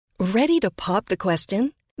Ready to pop the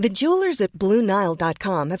question? The jewelers at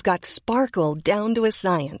BlueNile.com have got sparkle down to a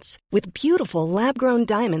science with beautiful lab-grown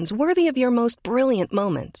diamonds worthy of your most brilliant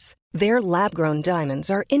moments. Their lab-grown diamonds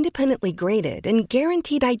are independently graded and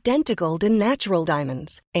guaranteed identical to natural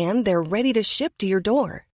diamonds, and they're ready to ship to your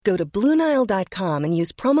door. Go to BlueNile.com and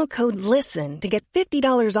use promo code LISTEN to get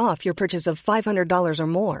 $50 off your purchase of $500 or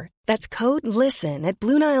more. That's code LISTEN at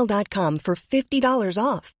BlueNile.com for $50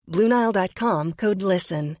 off. BlueNile.com, code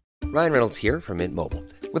LISTEN. Ryan Reynolds here from Mint Mobile.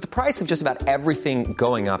 With the price of just about everything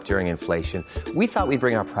going up during inflation, we thought we'd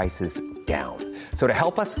bring our prices down. So to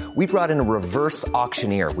help us, we brought in a reverse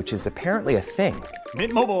auctioneer, which is apparently a thing.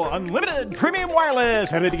 Mint Mobile Unlimited Premium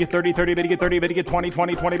Wireless. How to get 30, 30, bit to get 30, bit to get 20,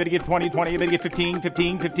 20, 20, bit to get 20, 20, bit to get 15,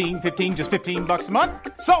 15, 15, 15, just $15 a month?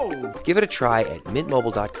 Sold! Give it a try at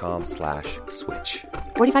mintmobile.com/switch.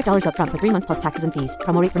 $45 up front for 3 months plus taxes and fees.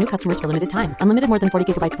 Promo rate for new customers for limited time. Unlimited more than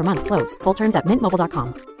 40 gigabytes per month. Slows full terms at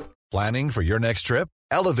mintmobile.com. Planning for your next trip?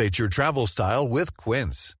 Elevate your travel style with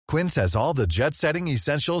Quince. Quince has all the jet-setting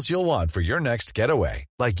essentials you'll want for your next getaway,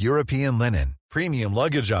 like European linen, premium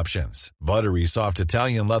luggage options, buttery soft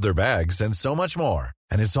Italian leather bags, and so much more.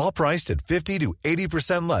 And it's all priced at 50 to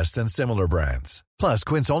 80% less than similar brands. Plus,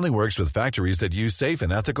 Quince only works with factories that use safe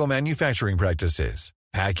and ethical manufacturing practices.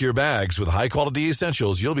 Pack your bags with high-quality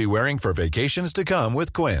essentials you'll be wearing for vacations to come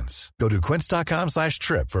with Quince. Go to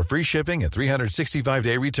quince.com/trip for free shipping and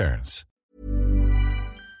 365-day returns.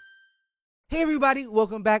 Hey everybody,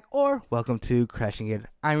 welcome back or welcome to Crushing It.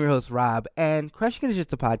 I'm your host Rob, and Crushing It is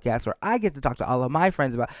just a podcast where I get to talk to all of my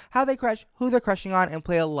friends about how they crush, who they're crushing on, and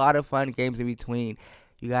play a lot of fun games in between.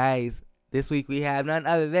 You guys, this week we have none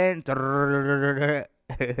other than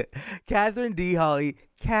Catherine D. Holly.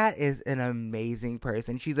 Kat is an amazing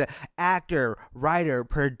person. She's an actor, writer,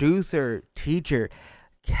 producer, teacher.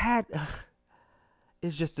 Kat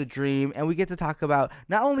is just a dream, and we get to talk about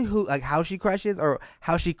not only how she crushes or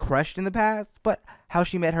how she crushed in the past, but how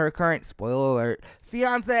she met her current, spoiler alert,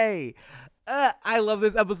 fiance. I love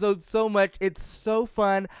this episode so much. It's so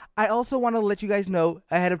fun. I also want to let you guys know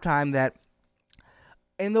ahead of time that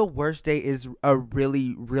In the Worst Date is a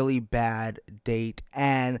really, really bad date,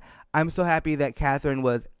 and I'm so happy that Catherine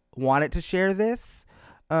wanted to share this.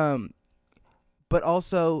 But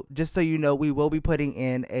also, just so you know, we will be putting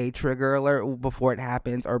in a trigger alert before it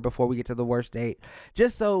happens or before we get to the worst date,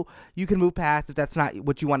 just so you can move past if that's not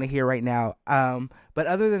what you want to hear right now. But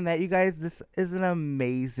other than that, you guys, this is an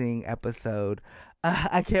amazing episode.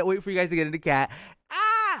 I can't wait for you guys to get into Kat.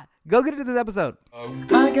 Go get into this episode.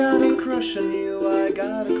 I got a crush on you, I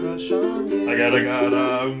got a crush on you. I got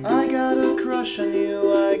a crush on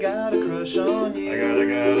you, I got a crush on you. I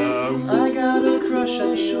got a crush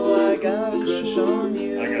on you, I got a crush on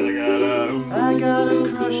you. I got a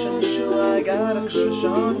crush on you, I got a crush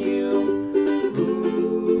on you.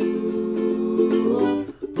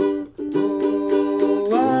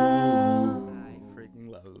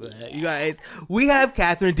 You guys, we have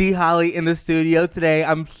Catherine D. Holly in the studio today.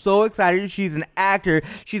 I'm so excited. She's an actor.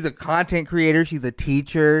 She's a content creator. She's a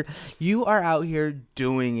teacher. You are out here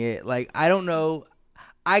doing it. Like, I don't know.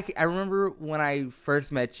 I remember when I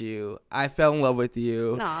first met you, I fell in love with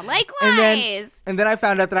you. Aw, likewise. And then I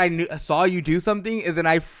found out that I saw you do something, and then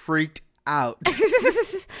I freaked out.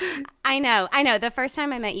 I know. The first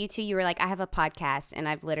time I met you two, you were like, I have a podcast, and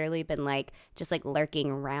I've literally been like, just like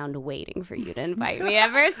lurking around waiting for you to invite me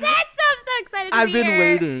ever since. So I'm so excited to I've be been here.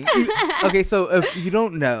 waiting. Okay, so if you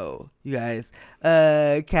don't know, you guys,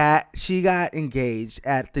 Kat, she got engaged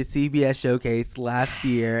at the CBS Showcase last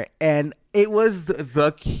year, and it was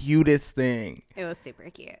the cutest thing. It was super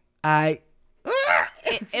cute.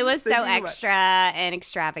 It was so extra and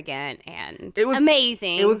extravagant and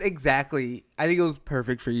amazing. It was exactly, I think it was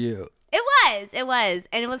perfect for you. It was.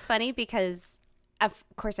 And it was funny because, of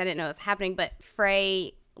course, I didn't know it was happening, but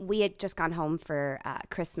Frey, we had just gone home for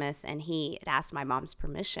Christmas, and he had asked my mom's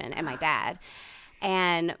permission and my dad.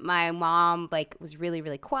 And my mom, like, was really,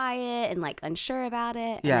 really quiet and, like, unsure about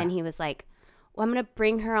it. Yeah. And then he was like, well, I'm going to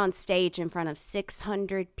bring her on stage in front of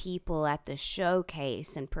 600 people at the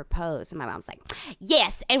showcase and propose. And my mom's like,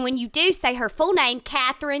 yes. And when you do, say her full name,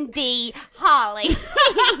 Catherine D. Holly.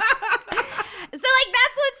 So, like,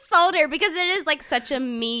 that's what sold her, because it is, like, such a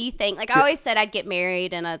me thing. Like, I always said I'd get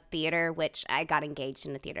married in a theater, which I got engaged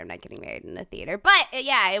in a theater. I'm not getting married in a theater. But,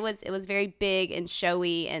 yeah, it was very big and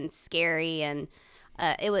showy and scary, and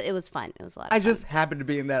it was fun. It was a lot of fun. I just happened to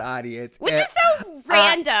be in that audience. Which is so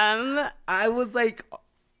random. I was like,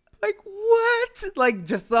 what? Like,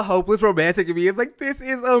 just the hopeless romantic in me is like, this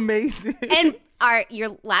is amazing. And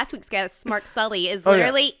your last week's guest, Mark Sully, is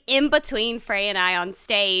literally in between Frey and I on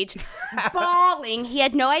stage, bawling. He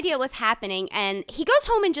had no idea what was happening, and he goes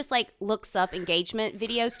home and just like looks up engagement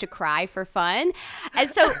videos to cry for fun. And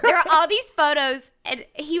so there are all these photos, and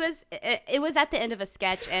it was at the end of a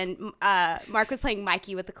sketch, and Mark was playing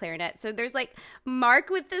Mikey with the clarinet. So there's like Mark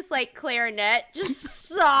with this like clarinet just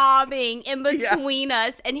sobbing in between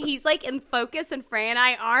us, and he's like in focus, and Frey and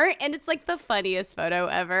I aren't, and it's like the funniest photo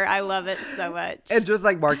ever. I love it so much. And just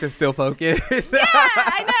like Mark is still focused. Yeah,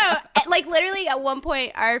 I know. Like literally at one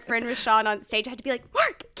point, our friend Rashawn on stage had to be like,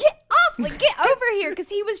 Mark, get off, like get over here, because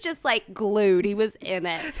he was just like glued. He was in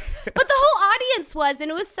it. But the whole audience was,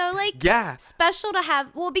 and it was so like special to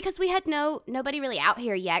have. Well, because we had nobody really out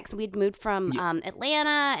here yet, because we'd moved from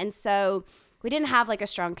Atlanta, and so we didn't have like a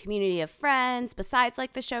strong community of friends besides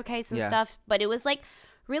like the showcase and stuff. But it was like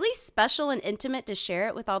really special and intimate to share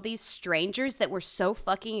it with all these strangers that were so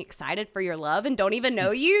fucking excited for your love and don't even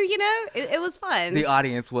know you, you know? It was fun. The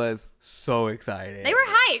audience was so excited. They were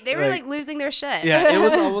hyped. They were like losing their shit. Yeah, it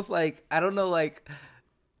was almost like, I don't know, like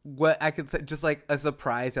what I could say, just like a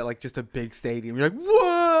surprise at like just a big stadium. You're like,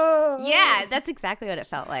 whoa! Yeah, that's exactly what it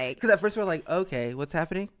felt like. Because at first we're like, okay, what's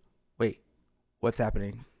happening? Wait, what's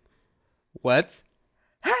happening? What's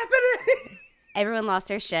happening? Everyone lost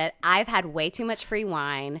their shit. I've had way too much free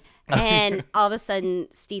wine. And all of a sudden,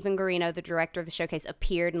 Stephen Guarino, the director of the showcase,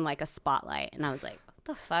 appeared in like a spotlight. And I was like, what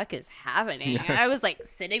the fuck is happening? Yeah. And I was like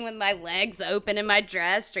sitting with my legs open in my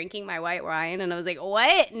dress, drinking my white wine. And I was like,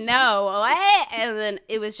 what? No, what? And then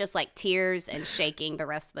it was just like tears and shaking the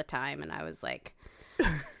rest of the time. And I was like...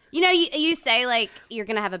 You know, you say, like, you're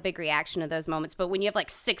going to have a big reaction to those moments, but when you have, like,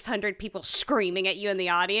 600 people screaming at you in the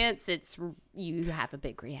audience, you have a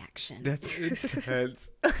big reaction. That's intense.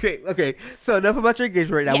 Okay. So enough about your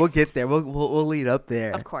engagement right now. Yes. We'll get there. We'll lead up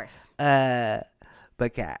there. Of course. But,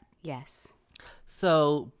 Kat. Yes.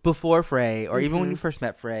 So, before Frey, or even when you first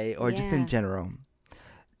met Frey, or just in general,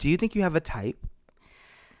 do you think you have a type?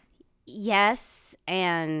 Yes,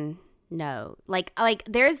 and... No, like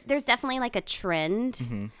there's definitely like a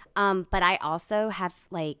trend, but I also have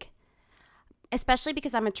like, especially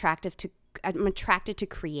because I'm attracted to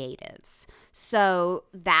creatives, so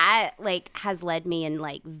that like has led me in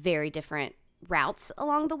like very different routes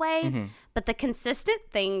along the way. But the consistent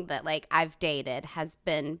thing that like I've dated has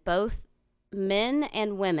been both men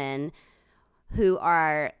and women who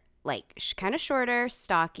are like kind of shorter,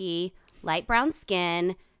 stocky, light brown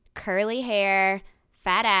skin, curly hair,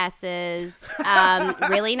 fat asses,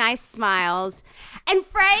 really nice smiles. And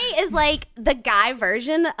Frey is like the guy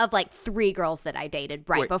version of like 3 girls that I dated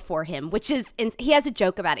before him, which is, he has a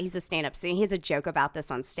joke about it. He's a stand-up, so he has a joke about this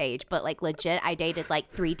on stage. But like legit, I dated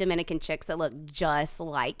like 3 Dominican chicks that look just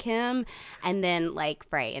like him. And then like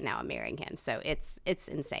Frey, and now I'm marrying him. So it's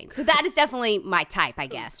insane. So that is definitely my type, I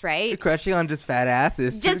guess, right? You're crushing on just fat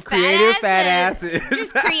asses. Just creative fat asses.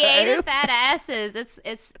 Just creative fat asses.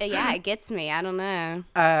 It's it gets me. I don't know.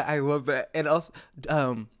 I love that. And also,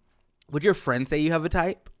 would your friends say you have a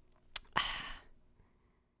type?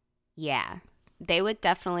 Yeah, they would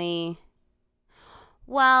definitely.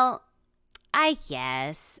 Well, I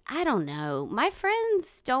guess. I don't know. My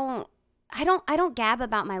friends don't. I don't gab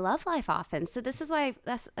about my love life often, so this is why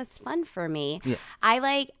that's fun for me. Yeah. I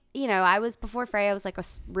like. You know, before Frey, I was like a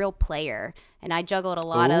real player, and I juggled a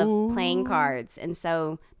lot of playing cards, and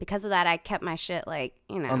so because of that, I kept my shit like,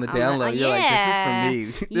 you know, on the down low. You're like,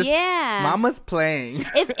 this is for me. Mama's playing.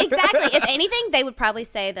 If anything, they would probably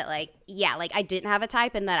say that like I didn't have a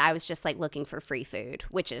type, and that I was just like looking for free food,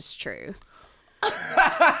 which is true.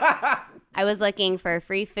 I was looking for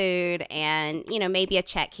free food, and you know, maybe a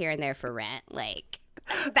check here and there for rent, like.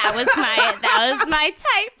 That was my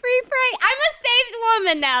type, free Frey. I'm a saved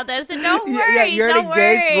woman now, though, so don't worry. Yeah, you're an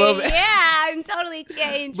engaged woman. Yeah, I'm totally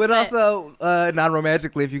changed. But also,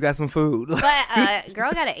 non-romantically, if you got some food. But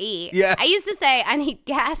girl gotta eat. Yeah. I used to say I need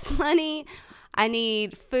gas money, I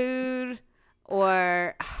need food,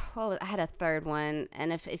 or I had a third one,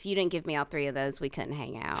 and if you didn't give me all 3 of those, we couldn't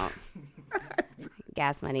hang out.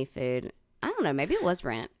 Gas money, food. I don't know. Maybe it was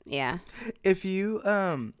rent. Yeah. If you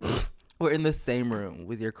were in the same room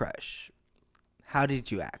with your crush, how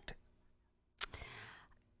did you act?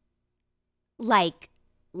 Like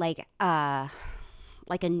a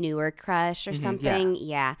newer crush or something.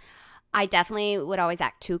 Yeah. I definitely would always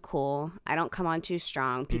act too cool. I don't come on too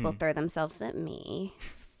strong. People throw themselves at me.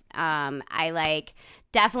 I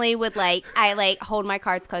definitely would I hold my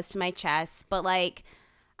cards close to my chest, but like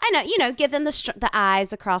I know, give them the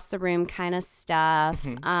eyes across the room kind of stuff.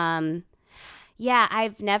 Yeah, I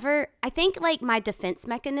think like my defense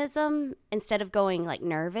mechanism, instead of going like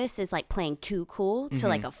nervous, is like playing too cool to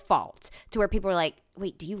like a fault, to where people are like,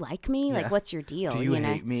 wait, do you like me? Yeah. Like, what's your deal? Do you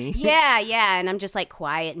hate me? Yeah. And I'm just like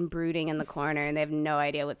quiet and brooding in the corner, and they have no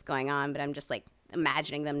idea what's going on, but I'm just like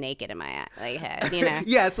imagining them naked in my head, you know?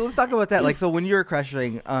 Yeah, so let's talk about that. Like, so when you were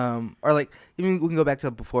crushing, or like, even we can go back to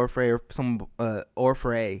before Frey or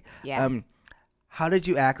Frey. Yeah. How did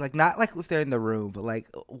you act? Like, not like if they're in the room, but like,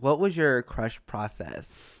 what was your crush process?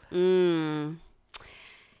 Yeah,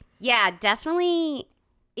 definitely.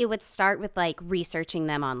 It would start with like researching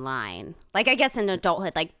them online. Like, I guess in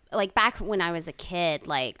adulthood, like back when I was a kid,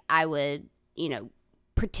 like I would,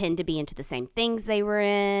 pretend to be into the same things they were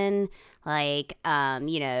in. Like,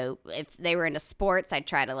 if they were into sports, I'd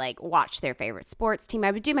try to like watch their favorite sports team.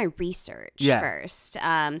 I would do my research first.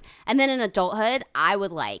 And then in adulthood, I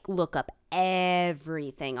would like look up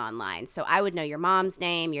everything online. So I would know your mom's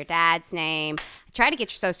name, your dad's name. I try to get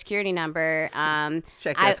your social security number.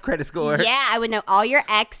 Check that's credit score. Yeah, I would know all your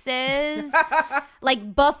exes.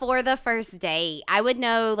 Like before the first date, I would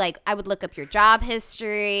know, like, I would look up your job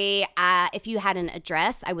history. If you had an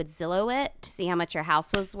address, I would Zillow it to see how much your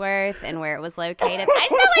house was worth and where it was located. I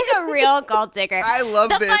sound like a real gold digger. I love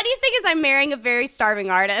this. The funniest thing is I'm marrying a very starving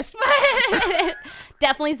artist, but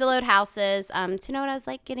definitely Zillowed houses to know what I was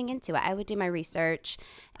like getting into it. I would do my research,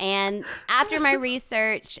 and after my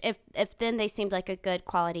research, if then they seemed like a good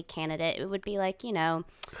quality candidate, it would be like, a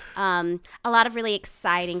lot of really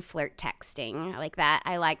exciting flirt texting like that.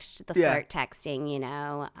 I liked the flirt texting,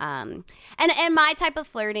 and my type of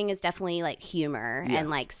flirting is definitely like humor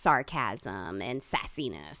and like sarcasm and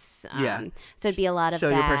sassiness. So it'd be a lot of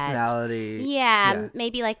show that. your personality. Yeah,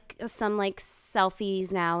 maybe like some like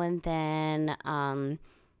selfies now and then.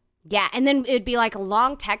 Yeah, and then it'd be like a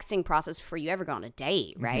long texting process before you ever go on a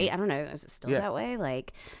date, right? I don't know. Is it still that way?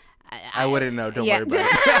 Like, I wouldn't know. Don't worry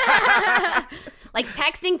about it. Like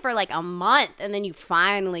texting for like a month, and then you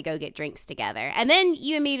finally go get drinks together, and then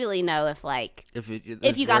you immediately know if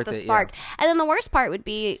you got the spark. And then the worst part would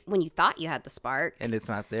be when you thought you had the spark, and it's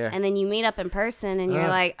not there, and then you meet up in person, and you're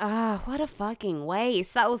like, oh, what a fucking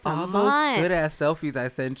waste! That was all a month. Those good ass selfies I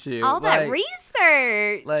sent you. All that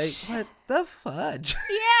research. Like, what the fudge?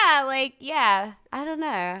 Yeah. I don't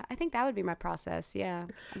know. I think that would be my process. Yeah,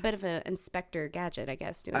 a bit of an Inspector Gadget, I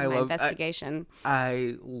guess, doing my investigation.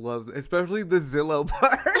 I love, especially the Zillow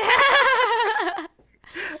part.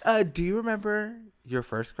 Do you remember your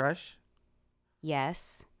first crush?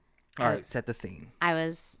 Yes. All right, set the scene. I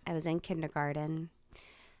was in kindergarten,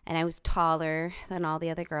 and I was taller than all the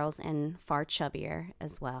other girls and far chubbier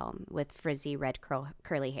as well, with frizzy red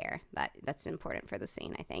curly hair. That's important for the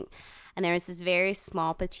scene, I think. And there was this very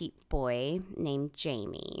small petite boy named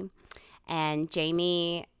Jamie, and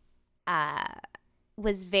Jamie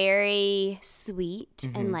was very sweet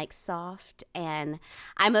and like soft, and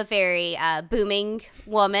I'm a very booming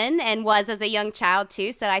woman and was as a young child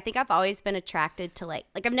too, so I think I've always been attracted to like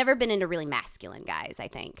I've never been into really masculine guys, I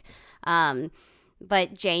think.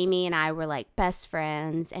 But Jamie and I were like best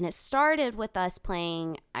friends, and it started with us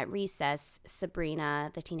playing at recess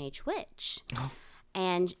Sabrina the Teenage Witch. Oh.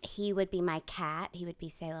 And he would be my cat, he would be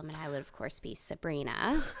Salem, and I would of course be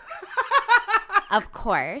Sabrina. Of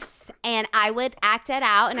course. And I would act it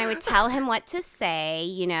out, and I would tell him what to say,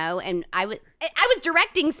 and I was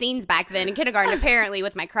directing scenes back then in kindergarten, apparently,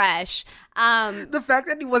 with my crush. The fact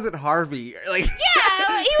that he wasn't Harvey, like,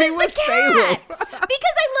 yeah, he was the cat. Salem.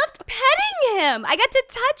 Because I loved petting him. I got to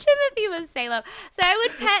touch him if he was Salem. So I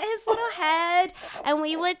would pet his little head, and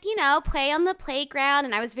we would, play on the playground,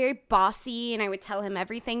 and I was very bossy, and I would tell him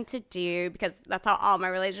everything to do, because that's how all my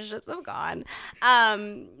relationships have gone.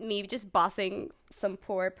 Me just bossing some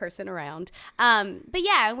poor person around. But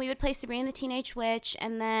yeah, we would play Sabrina the Teenage Witch,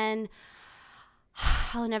 and then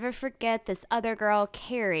I'll never forget this other girl,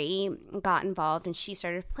 Carrie, got involved, and she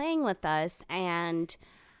started playing with us, and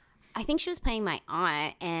I think she was playing my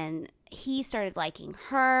aunt, and he started liking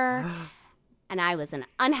her. And I was an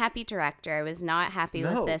unhappy director. I was not happy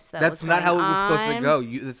with this. That's not how it was supposed to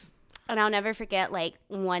go. And I'll never forget, like,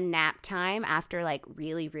 one nap time after, like,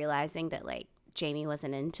 really realizing that, like, Jamie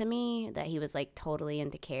wasn't into me, that he was like totally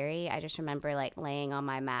into Carrie. I just remember like laying on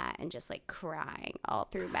my mat and just like crying all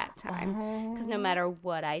through nap time, because no matter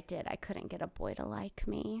what I did, I couldn't get a boy to like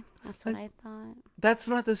me. That's what I thought. That's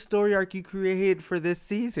not the story arc you created for this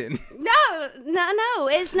season. No,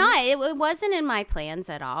 it's not. It wasn't in my plans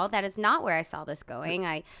at all. That is not where I saw this going.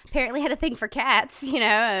 I apparently had a thing for cats,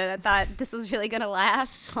 I thought this was really going to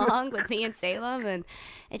last long with me and Salem, and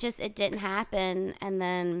it didn't happen. And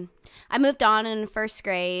then I moved on in first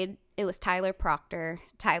grade, it was Tyler Proctor.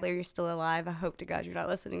 Tyler, you're still alive. I hope to God you're not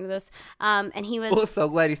listening to this. And he was... Well, so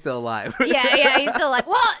glad he's still alive. yeah, he's still alive.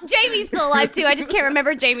 Well, Jamie's still alive, too. I just can't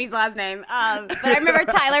remember Jamie's last name. But I remember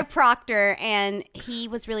Tyler Proctor, and he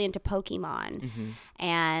was really into Pokemon. Mm-hmm.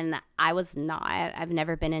 And I was not. I've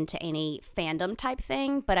never been into any fandom type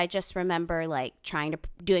thing, but I just remember, like,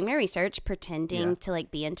 doing my research, pretending to, like,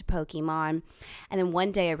 be into Pokemon. And then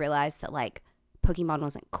one day I realized that, like, Pokemon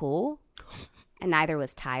wasn't cool. And neither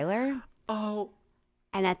was Tyler. Oh.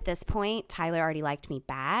 And at this point, Tyler already liked me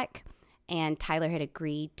back. And Tyler had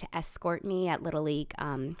agreed to escort me at Little League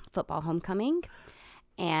football homecoming.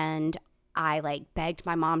 And I, like, begged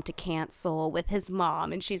my mom to cancel with his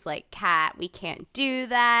mom. And she's like, Kat, we can't do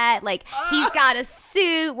that. Like, he's got a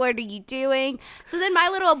suit. What are you doing? So then my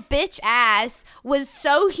little bitch ass was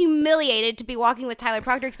so humiliated to be walking with Tyler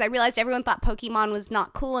Proctor because I realized everyone thought Pokemon was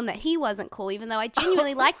not cool and that he wasn't cool, even though I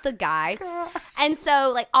genuinely liked the guy. And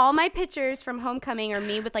so, like, all my pictures from homecoming are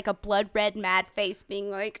me with, like, a blood red mad face being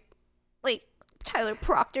like Tyler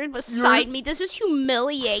Proctor beside me. This is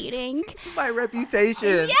humiliating. My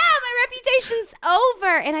reputation. Yeah, my reputation's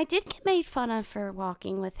over. And I did get made fun of for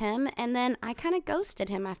walking with him. And then I kind of ghosted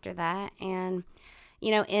him after that. And, you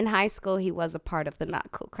know, in high school, he was a part of the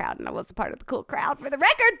not cool crowd. And I was a part of the cool crowd for the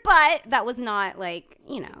record. But that was not, like,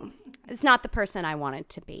 you know, it's not the person I wanted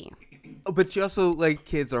to be. But you also, like,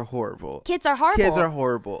 kids are horrible. Kids are horrible. Kids are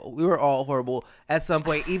horrible. We were all horrible at some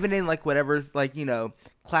point. Even in, like, whatever's, like, you know,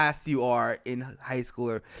 class you are in high school,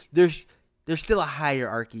 or there's still a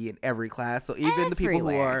hierarchy in every class. So even the people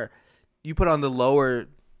who are, you put on the lower,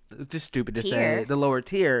 it's just stupid to say, the lower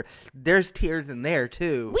tier, there's tiers in there,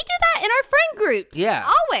 too. We do that in our friend groups. Yeah.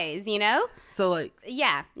 Always, you know? So, like.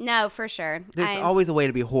 Yeah. No, for sure. There's always a way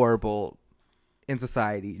to be horrible in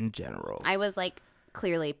society in general. I was, like,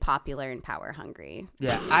 clearly popular and power hungry.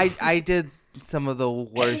 Yeah, I did some of the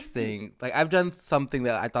worst things. Like, I've done something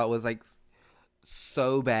that I thought was, like,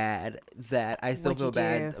 so bad that I still feel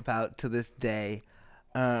bad about to this day.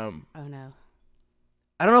 Oh, no.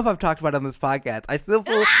 I don't know if I've talked about it on this podcast. I still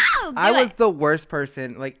feel I was the worst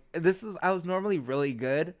person. Like, I was normally really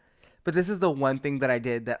good, but this is the one thing that I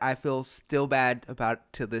did that I feel still bad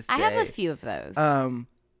about to this day. I have a few of those. And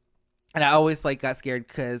I always, like, got scared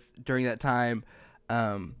because during that time,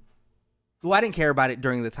 well, I didn't care about it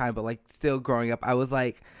during the time, but, like, still growing up, I was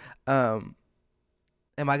like,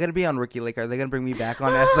 am I gonna be on Rookie Lake? Are they gonna bring me back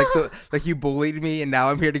on as like you bullied me and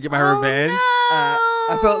now I'm here to get my revenge? No.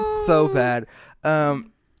 I felt so bad.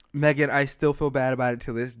 Megan, I still feel bad about it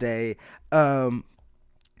to this day. But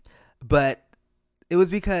it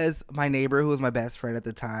was because my neighbor, who was my best friend at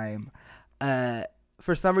the time,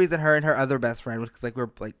 for some reason, her and her other best friend, because,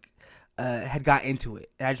 like, had got into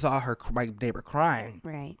it, and I just saw my neighbor crying.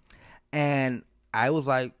 Right. And I was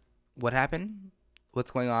like, "What happened?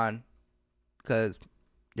 What's going on?" Because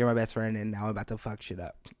you're my best friend, and now I'm about to fuck shit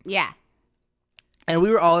up. Yeah. And we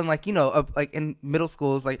were all in, like, you know, like in middle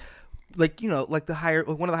schools, like you know, like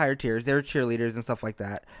one of the higher tiers. They were cheerleaders and stuff like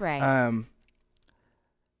that. Right.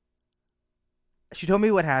 She told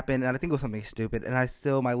me what happened, and I think it was something stupid. And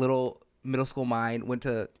my little middle school mind went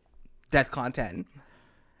to DEFCON 10.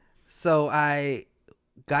 So I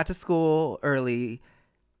got to school early,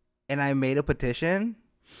 and I made a petition,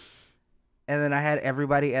 and then I had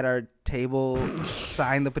everybody at our table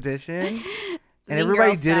sign the petition, and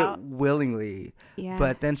everybody did it willingly. Yeah.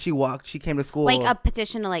 But then she came to school. Like a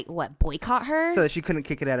petition to, like, what, boycott her? So that she couldn't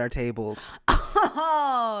kick it at our table.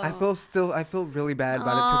 Oh. I feel really bad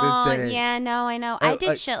about it to this day. Yeah, no, I know. I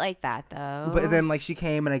did shit like that, though. But then, like, she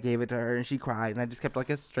came and I gave it to her, and she cried, and I just kept, like,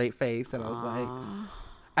 a straight face, and I was like,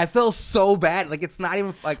 I feel so bad. Like, it's not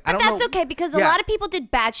even, like, I don't know. That's okay, because a lot of people did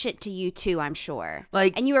bad shit to you, too, I'm sure.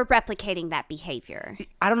 Like, and you were replicating that behavior.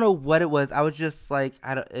 I don't know what it was. I was just, like,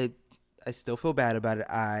 I still feel bad about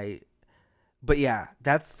it. But yeah,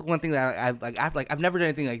 that's one thing that I've never done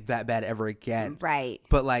anything like that bad ever again. Right.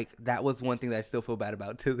 But, like, that was one thing that I still feel bad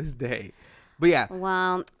about to this day. But yeah.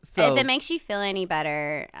 Well, if it makes you feel any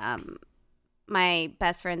better, my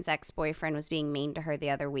best friend's ex-boyfriend was being mean to her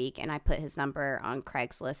the other week, and I put his number on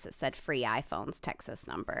Craigslist that said free iPhones, Texas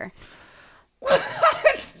number.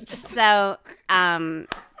 So,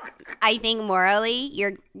 I think morally,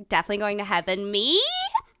 you're definitely going to heaven. Me?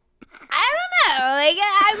 I don't know. Like,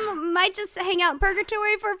 I might just hang out in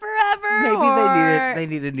purgatory for forever. Maybe they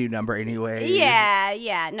need a new number anyway.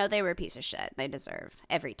 Yeah. No, they were a piece of shit. They deserve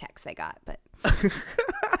every text they got. But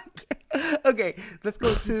okay, let's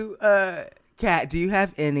go to Kat. Do you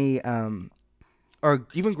have any or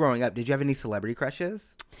even growing up, did you have any celebrity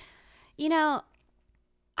crushes? You know,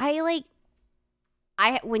 I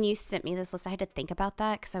when you sent me this list, I had to think about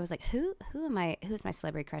that because I was like, who's my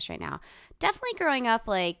celebrity crush right now? Definitely growing up,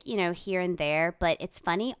 like, you know, here and there. But it's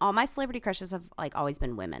funny, all my celebrity crushes have like always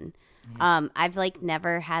been women. I've like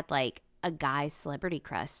never had like a guy celebrity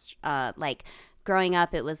crush. Like growing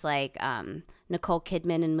up, it was like Nicole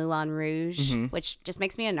Kidman in Moulin Rouge, which just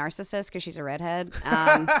makes me a narcissist because she's a redhead.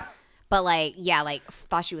 But like, yeah, like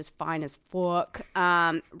thought she was fine as fuck.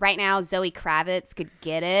 Right now, Zoe Kravitz could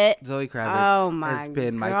get it. Zoe Kravitz has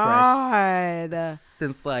been my crush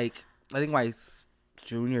since like I think my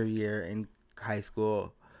junior year in high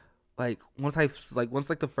school. Like once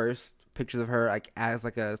the first pictures of her like as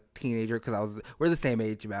like a teenager, because we're the same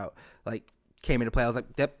age about, like came into play. I was like,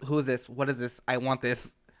 yep, who is this? What is this? I want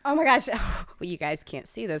this. Oh my gosh. Well, you guys can't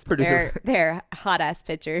see this, but they're hot ass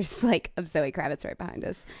pictures like of Zoe Kravitz right behind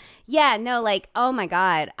us. Yeah, no, like, oh my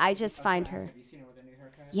God. I just find her. Have you seen her with a new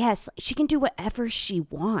haircut? Yes, she can do whatever she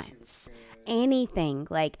wants. Anything.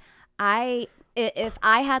 Like if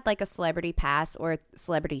I had like a celebrity pass or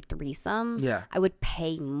celebrity threesome, I would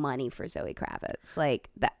pay money for Zoe Kravitz. Like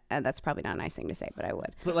that. That's probably not a nice thing to say, but I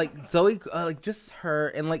would. But like Zoe, like just her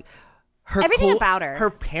and like her everything about her, her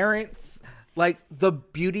parents. Like, the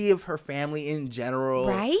beauty of her family in general.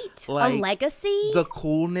 Right? Like, a legacy. The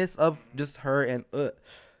coolness of just her and...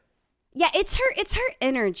 Yeah, it's her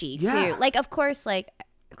energy, too. Like, of course, like,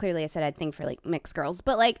 clearly I said I'd think for, like, mixed girls.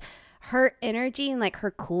 But, like, her energy and, like,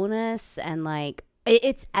 her coolness and, like,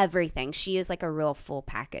 it's everything. She is, like, a real full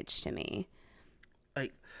package to me.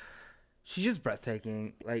 Like, she's just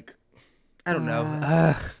breathtaking. Like, I don't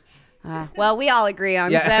know. Well, we all agree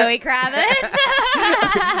on Zoe Kravitz.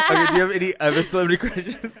 Okay, do you have any other celebrity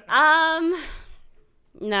crushes?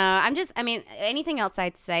 No, I mean, anything else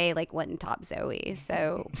I'd say, like, wouldn't top Zoe.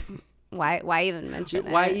 So why even mention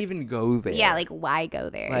it? Why even go there? Yeah, like, why go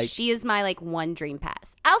there? Like, she is my, like, one dream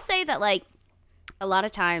pass. I'll say that, like, a lot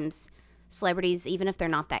of times celebrities, even if they're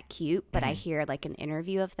not that cute, but I hear, like, an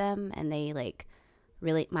interview of them and they, like,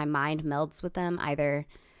 really, my mind melds with them, either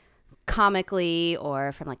comically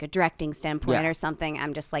or from like a directing standpoint or something.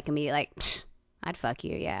 I'm just like immediately like, I'd fuck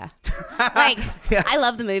you, like I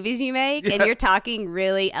love the movies you make and you're talking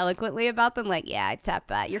really eloquently about them, like I'd tap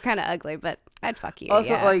that. You're kind of ugly, but I'd fuck you. Also,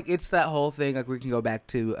 like it's that whole thing, like we can go back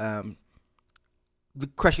to the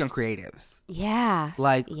crushing on creatives.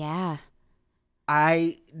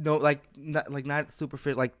 I know, like not super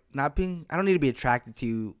fit, like not being, I don't need to be attracted to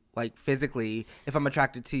you like physically if I'm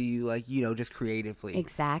attracted to you, like, you know, just creatively.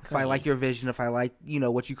 Exactly. If I like your vision, if I like, you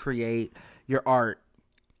know, what you create, your art,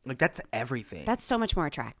 like that's everything. That's so much more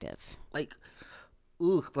attractive. Like,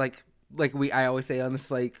 I always say on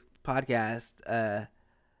this like podcast,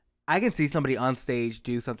 I can see somebody on stage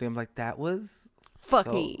do something. I'm like, that was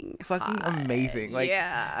fucking amazing. Like,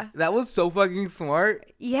 yeah, that was so fucking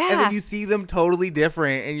smart. Yeah. And then you see them totally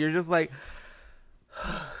different, and you're just like.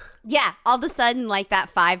 Yeah, all of a sudden, like,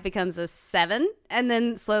 that 5 becomes a 7, and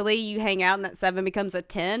then slowly you hang out, and that 7 becomes a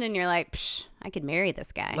 10, and you're like, psh, I could marry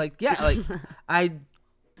this guy. Like, yeah, like,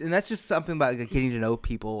 and that's just something about like, getting to know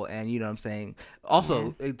people, and you know what I'm saying?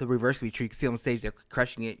 Also, the reverse can be true. You can see on stage, they're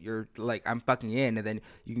crushing it, you're like, I'm fucking in, and then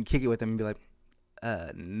you can kick it with them and be like,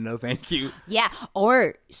 no thank you. Yeah,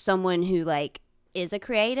 or someone who, like, is a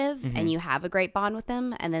creative and you have a great bond with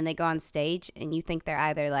them and then they go on stage and you think they're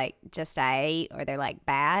either like just aight or they're like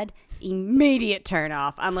bad, immediate turn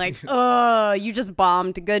off. I'm like, oh, you just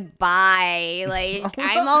bombed, goodbye. Like,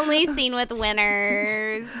 I'm only seen with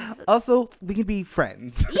winners. Also, we can be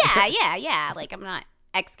friends. Yeah. Like, I'm not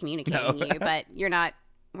excommunicating you, but we're not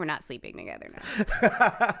sleeping together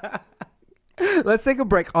now. Let's take a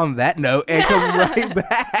break on that note and come right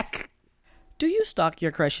back. Do you stalk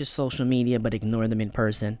your crush's social media but ignore them in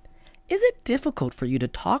person? Is it difficult for you to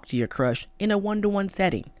talk to your crush in a one-to-one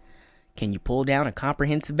setting? Can you pull down a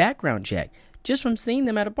comprehensive background check just from seeing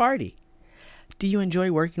them at a party? Do you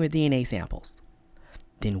enjoy working with DNA samples?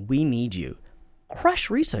 Then we need you.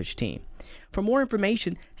 Crush Research Team. For more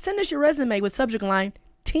information, send us your resume with subject line,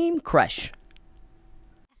 Team Crush.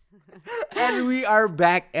 And we are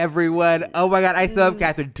back, everyone. Oh my God, I still have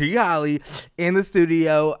Catherine T. Holly in the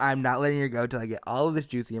studio. I'm not letting her go till I get all of this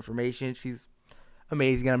juicy information. She's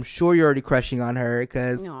amazing, and I'm sure you're already crushing on her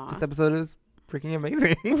because this episode is freaking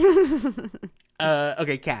amazing.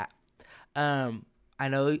 Okay, Kat. I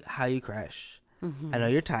know how you crush. I know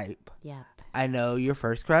your type. Yep. I know your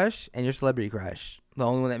first crush and your celebrity crush. The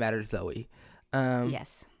only one that matters is Zoe.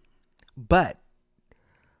 Yes. But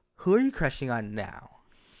who are you crushing on now?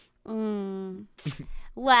 Well,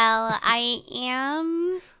 I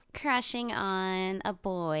am crushing on a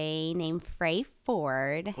boy named Frey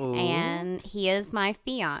Ford. Ooh. And he is my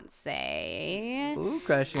fiance. Ooh,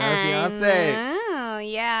 crushing on a fiance.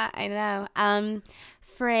 yeah, I know.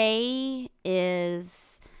 Frey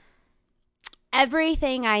is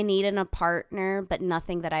everything I need in a partner, but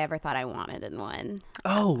nothing that I ever thought I wanted in one.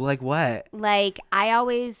 Oh, like what? Like, I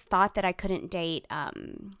always thought that I couldn't date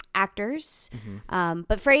actors.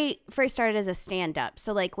 But Frey started as a stand-up.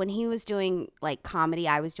 So, like, when he was doing, like, comedy,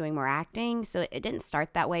 I was doing more acting. So it didn't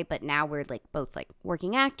start that way. But now we're, like, both, like,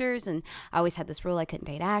 working actors. And I always had this rule I couldn't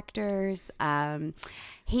date actors. I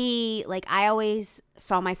always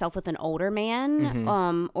saw myself with an older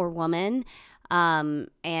man or woman.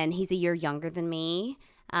 And he's a year younger than me.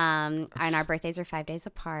 And our birthdays are 5 days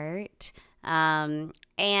apart.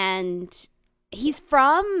 And he's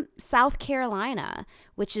from South Carolina,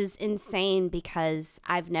 which is insane because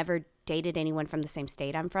I've never dated anyone from the same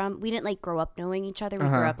state I'm from. We didn't like grow up knowing each other. We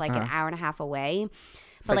grew up like an hour and a half away.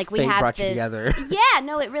 It's but like we fate have brought this you together. Yeah,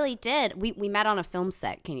 no, it really did. We met on a film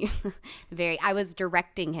set. Can you I was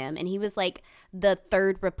directing him and he was like the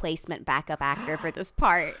third replacement backup actor for this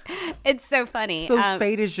part. It's so funny. So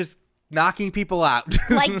fate is just knocking people out.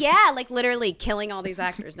 Like, yeah, like literally killing all these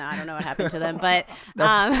actors. Now I don't know what happened to them, but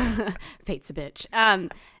fate's a bitch.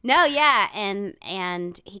 No, yeah,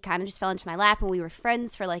 and he kind of just fell into my lap, and we were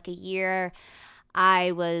friends for like a year.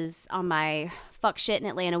 I was on my fuck shit in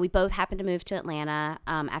Atlanta. We both happened to move to Atlanta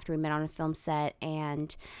after we met on a film set,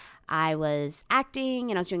 and I was acting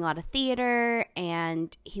and I was doing a lot of theater,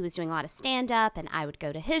 and he was doing a lot of stand-up, and I would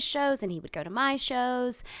go to his shows and he would go to my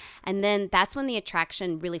shows. And then that's when the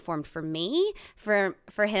attraction really formed for me. For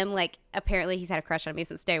him, like, apparently he's had a crush on me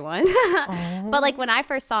since day one. But like when I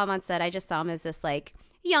first saw him on set, I just saw him as this like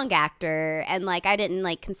young actor, and like I didn't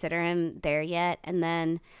like consider him there yet. And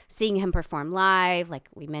then seeing him perform live, like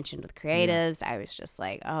we mentioned with creatives, I was just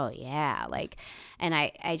like, oh yeah, like, and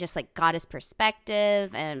I just like got his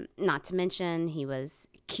perspective, and not to mention he was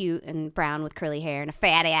cute and brown with curly hair and a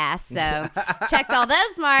fat ass, so checked all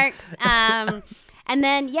those marks. And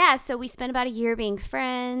then yeah, so we spent about a year being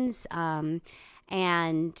friends,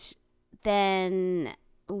 and then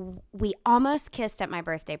we almost kissed at my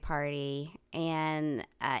birthday party, and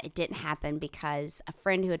it didn't happen because a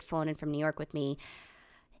friend who had flown in from New York with me,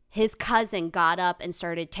 his cousin got up and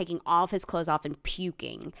started taking all of his clothes off and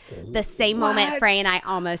puking. The same moment Frey and I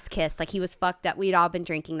almost kissed. Like, he was fucked up. We'd all been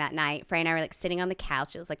drinking that night. Frey and I were like sitting on the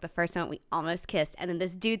couch. It was like the first moment we almost kissed. And then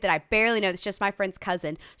this dude that I barely know, it's just my friend's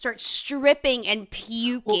cousin, starts stripping and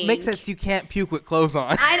puking. Well, it makes sense. You can't puke with clothes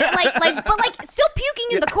on. But still puking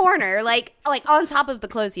in the corner, like on top of the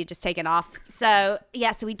clothes he had just taken off. So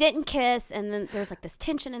yeah, so we didn't kiss, and then there was like this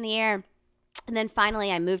tension in the air. And then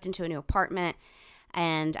finally I moved into a new apartment.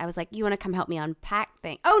 And I was like, you want to come help me unpack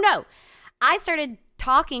things? Oh, no. I started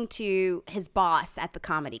talking to his boss at the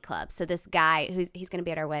comedy club. So this guy, he's going to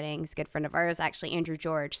be at our wedding. He's a good friend of ours, actually, Andrew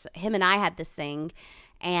George. So him and I had this thing.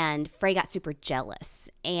 And Frey got super jealous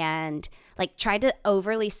and like tried to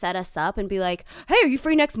overly set us up and be like, hey, are you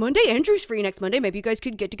free next Monday? Andrew's free next Monday. Maybe you guys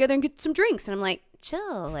could get together and get some drinks. And I'm like,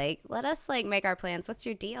 chill. Like, let us like make our plans. What's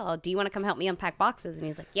your deal? Do you want to come help me unpack boxes? And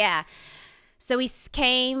he's like, yeah. So we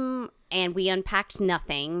came and we unpacked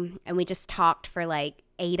nothing, and we just talked for like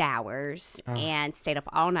 8 hours and stayed up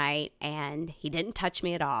all night, and he didn't touch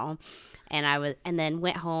me at all. And then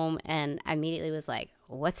went home, and I immediately was like,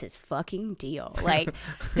 what's his fucking deal? Like,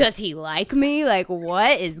 does he like me? Like,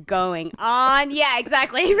 what is going on? Yeah,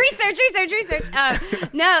 exactly. Research.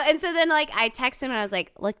 No. And so then like I texted him and I was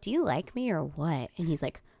like, look, do you like me or what? And he's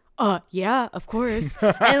like, yeah, of course.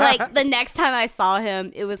 And like the next time I saw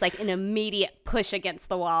him, it was like an immediate push against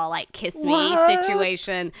the wall, like kiss me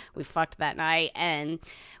situation. We fucked that night, and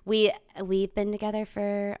we've been together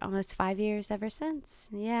for almost 5 years ever since.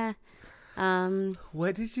 Yeah.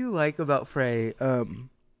 What did you like about Frey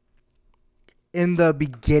in the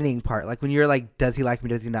beginning part? Like when you're like, does he like me,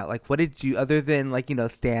 does he not? Like, what did you, other than like, you know,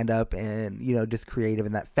 stand up and, you know, just creative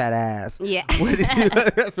and that fat ass. Yeah. What did you,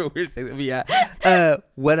 that's a weird thing. Yeah.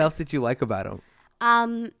 What else did you like about him?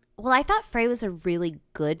 Well, I thought Frey was a really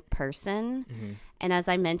good person. Mm-hmm. And as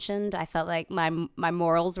I mentioned, I felt like my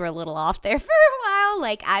morals were a little off there for a while.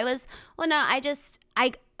 Like I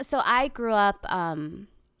grew up,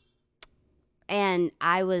 and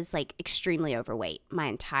I was like extremely overweight my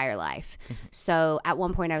entire life. So at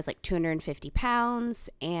one point I was like 250 pounds,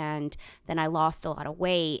 and then I lost a lot of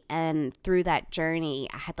weight. And through that journey,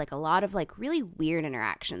 I had like a lot of like really weird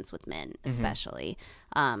interactions with men, especially,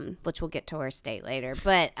 which we'll get to our state later.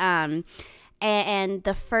 But, and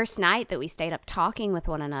the first night that we stayed up talking with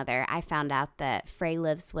one another, I found out that Frey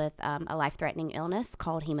lives with a life-threatening illness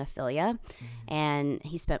called hemophilia. And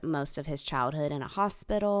he spent most of his childhood in a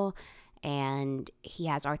hospital. and he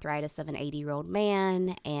has arthritis of an 80-year-old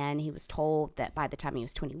man, and he was told that by the time he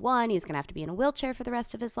was 21, he was going to have to be in a wheelchair for the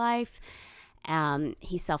rest of his life.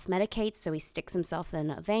 He self-medicates, so he sticks himself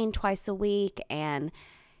in a vein twice a week, and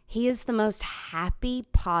he is the most happy,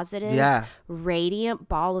 positive, radiant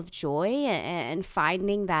ball of joy, and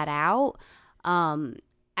finding that out,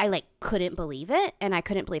 I like couldn't believe it, and I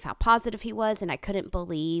couldn't believe how positive he was, and I couldn't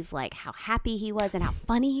believe like how happy he was and how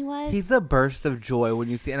funny he was. He's a burst of joy when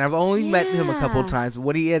you see, and I've only met him a couple times. But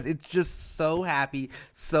when he is, it's just so happy,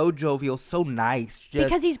 so jovial, so nice.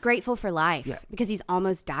 Because he's grateful for life. Yeah. Because he's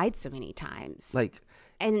almost died so many times.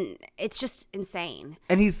 And it's just insane.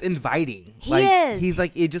 And he's inviting. He is. He's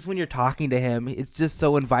like, just when you're talking to him, it's just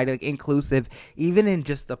so inviting, like, inclusive, even in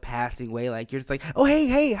just a passing way. Like, you're just like, oh,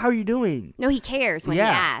 hey, how are you doing? No, he cares when he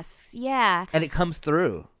asks. Yeah. And it comes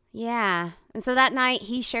through. Yeah. And so that night,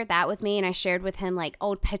 he shared that with me, and I shared with him, like,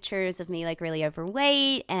 old pictures of me, like, really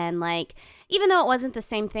overweight. And, like, even though it wasn't the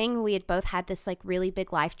same thing, we had both had this, like, really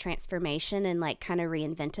big life transformation and, like, kind of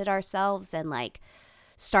reinvented ourselves and, like,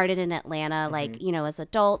 started in Atlanta, like, you know, as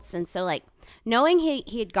adults. And so, like, knowing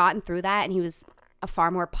he had gotten through that, and he was a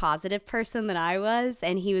far more positive person than I was,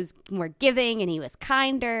 and he was more giving, and he was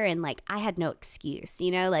kinder, and, like, I had no excuse,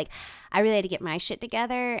 you know? Like, I really had to get my shit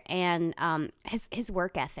together, and his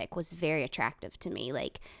work ethic was very attractive to me.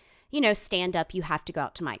 Like, you know, stand up, you have to go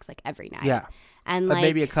out to mics, like, every night. Yeah. And, like,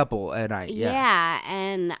 maybe a couple a night. Yeah.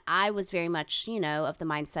 And I was very much, you know, of the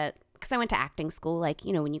mindset, because I went to acting school, like,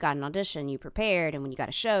 you know, when you got an audition, you prepared, and when you got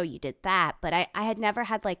a show, you did that. But I had never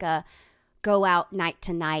had, like, a go out night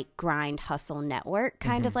to night, grind, hustle, network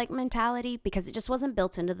kind of, like, mentality, because it just wasn't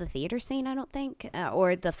built into the theater scene, I don't think,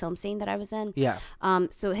 or the film scene that I was in. Yeah.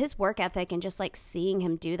 So his work ethic and just, like, seeing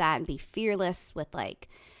him do that and be fearless with, like,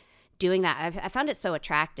 doing that, I found it so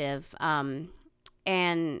attractive.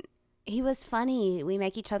 And he was funny. We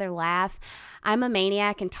make each other laugh. I'm a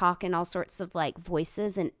maniac and talk in all sorts of, like,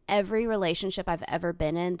 voices. In every relationship I've ever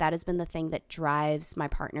been in, that has been the thing that drives my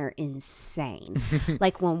partner insane.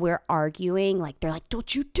 Like, when we're arguing, like, they're like,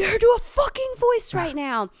 don't you dare do a fucking voice right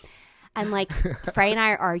now. And, like, Frey and I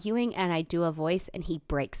are arguing, and I do a voice, and he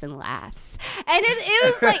breaks and laughs. And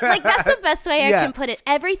it was like that's the best way I can put it.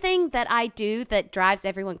 Everything that I do that drives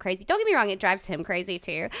everyone crazy. Don't get me wrong, it drives him crazy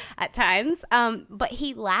too at times. But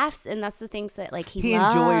he laughs, and that's the things that, like, he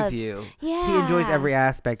loves. Enjoys you. Yeah. He enjoys every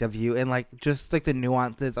aspect of you, and, like, just, like, the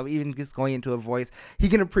nuances of even just going into a voice. He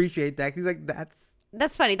can appreciate that. He's like,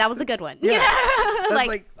 that's funny. That was a good one. Yeah. That's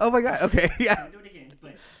like, oh my God. Okay. Yeah. Do it again,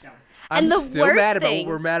 but that was. I'm the still worst mad about thing,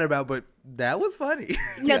 what we're mad about, but that was funny.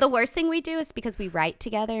 No, the worst thing we do is, because we write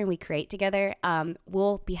together and we create together,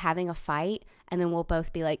 we'll be having a fight, and then we'll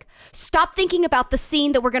both be like, stop thinking about the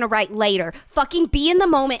scene that we're going to write later. Fucking be in the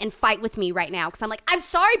moment and fight with me right now. Because I'm like, I'm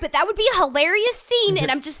sorry, but that would be a hilarious scene, and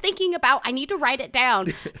I'm just thinking about, I need to write it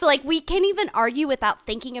down. So, like, we can't even argue without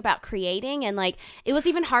thinking about creating. And, like, it was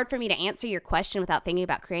even hard for me to answer your question without thinking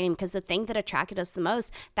about creating, because the thing that attracted us the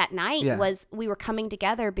most that night was we were coming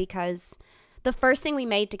together, because the first thing we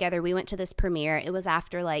made together, we went to this premiere. It was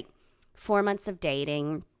after, like, 4 months of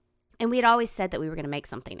dating. And we had always said that we were going to make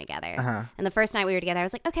something together. And the first night we were together, I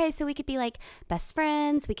was like, okay, so we could be, like, best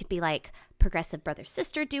friends. We could be, like, progressive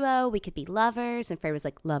brother-sister duo. We could be lovers. And Frey was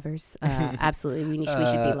like, lovers. Absolutely. We should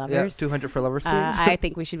be lovers. Yeah, 200 for lovers, please. I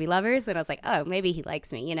think we should be lovers. And I was like, oh, maybe he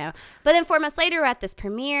likes me, you know. But then 4 months later, we're at this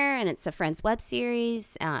premiere, and it's a Friends web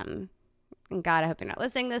series. And God, I hope you're not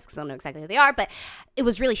listening to this, because I don't know exactly who they are. But it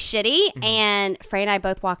was really shitty. And Frey and I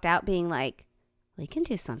both walked out being like, we can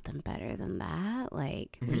do something better than that.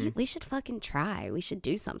 Like, we should fucking try. We should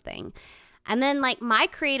do something. And then, like, my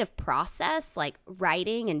creative process, like,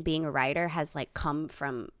 writing and being a writer, has, like, come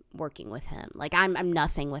from working with him. Like, I'm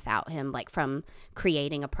nothing without him, like, from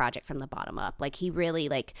creating a project from the bottom up. Like, he really,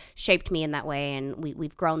 like, shaped me in that way, and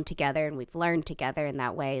we've grown together, and we've learned together in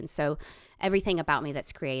that way. And so everything about me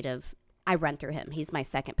that's creative, I run through him. He's my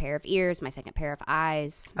second pair of ears, my second pair of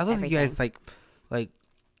eyes. I love you guys, like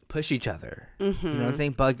push each other. You know what I'm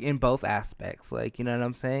saying? In both aspects. Like, you know what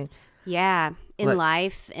I'm saying? Yeah. In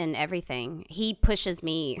life and everything. He pushes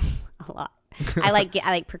me a lot. I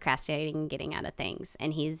like procrastinating and getting out of things.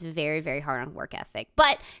 And he's very, very hard on work ethic.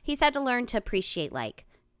 But he's had to learn to appreciate, like,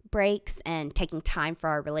 breaks and taking time for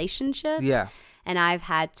our relationship. Yeah. And I've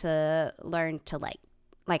had to learn to,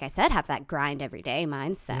 like I said, have that grind every day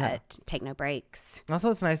mindset, take no breaks.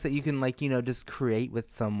 Also, it's nice that you can, like, you know, just create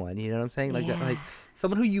with someone, you know what I'm saying? Like, like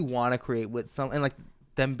someone who you want to create with, and, like,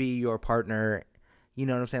 them be your partner, you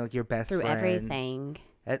know what I'm saying? Like, your best friend. Through everything.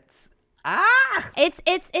 It's,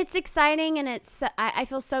 It's exciting, and I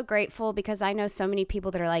feel so grateful, because I know so many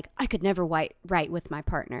people that are like, I could never write with my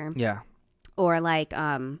partner. Yeah. Or, like,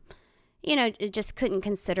 just couldn't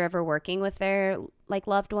consider ever working with their like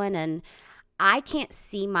loved one. And I can't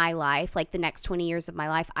see my life, like the next 20 years of my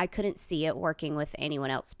life, I couldn't see it working with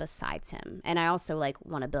anyone else besides him. And I also like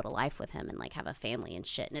want to build a life with him and like have a family and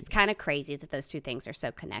shit. And it's kind of crazy that those two things are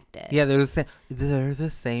so connected. Yeah, they're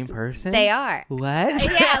the same person. They are. What?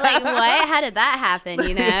 Yeah, like what? How did that happen?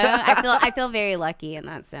 I feel very lucky in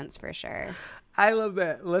that sense for sure. I love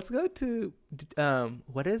that. Let's go to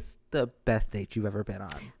what is the best date you've ever been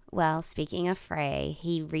on? Well, speaking of Frey,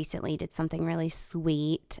 he recently did something really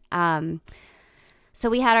sweet. So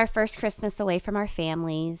we had our first Christmas away from our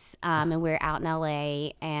families, and we were out in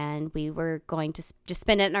LA, and we were going to just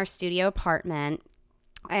spend it in our studio apartment.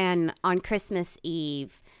 And on Christmas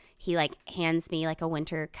Eve, he like hands me like a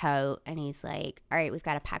winter coat, and he's like, "All right, we've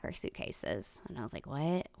got to pack our suitcases." And I was like,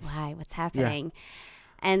 "What? Why? What's happening?" Yeah.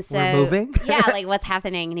 And so, we're moving? Yeah, like what's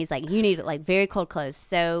happening? And he's like, you need like very cold clothes.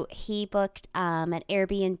 So he booked an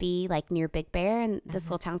Airbnb like near Big Bear in this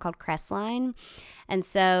little town called Crestline. And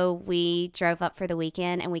so we drove up for the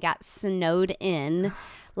weekend and we got snowed in.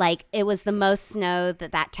 Like it was the most snow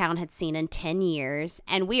that town had seen in 10 years.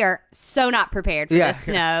 And we are so not prepared for the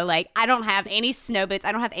snow. Like I don't have any snow boots.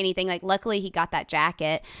 I don't have anything. Like luckily he got that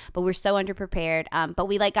jacket, but we're so underprepared. But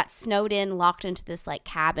we like got snowed in, locked into this like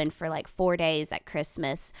cabin for like 4 days at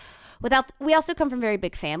Christmas. We also come from very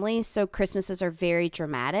big families, so Christmases are very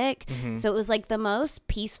dramatic. Mm-hmm. So it was like the most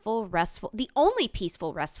peaceful, the only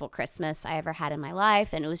peaceful, restful Christmas I ever had in my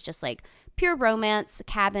life. And it was just like pure romance, a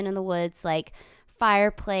cabin in the woods, like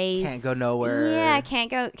fireplace. Can't go nowhere. Yeah,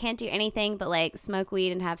 can't do anything but like smoke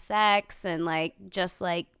weed and have sex and like just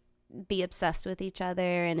like be obsessed with each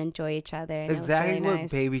other and enjoy each other. And exactly it was really what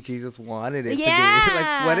nice. Baby Jesus wanted it to be.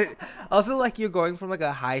 Yeah. Also, like you're going from like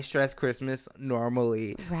a high stress Christmas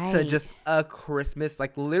normally to just a Christmas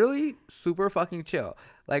like literally super fucking chill,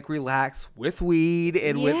 like relax with weed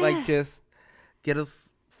and with like just get a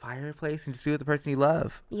fireplace and just be with the person you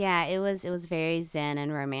love. Yeah, it was very zen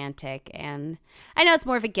and romantic, and I know it's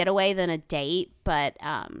more of a getaway than a date, but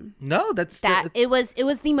no, it was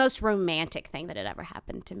the most romantic thing that had ever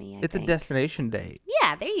happened to me. I think a destination date.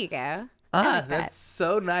 Yeah, there you go. That's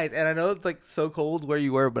so nice. And I know it's like so cold where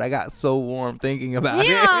you were, but I got so warm thinking about it.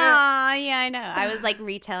 Yeah, I know. I was like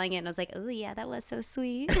retelling it and I was like, oh yeah, that was so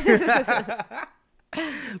sweet.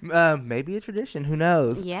 Maybe a tradition, who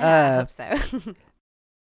knows? Yeah, I hope so.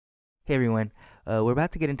 Hey everyone, we're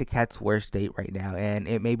about to get into Kat's worst date right now, and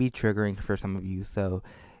it may be triggering for some of you, so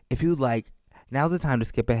if you'd like, now's the time to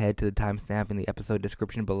skip ahead to the timestamp in the episode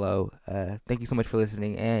description below. Thank you so much for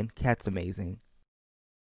listening, and Kat's amazing.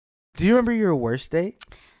 Do you remember your worst date?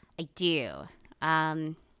 I do.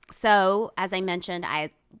 So, as I mentioned,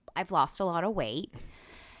 I've lost a lot of weight,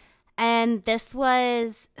 and this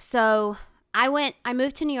was, so I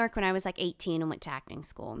moved to New York when I was like 18 and went to acting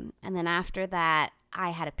school, and then after that,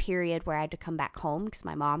 I had a period where I had to come back home because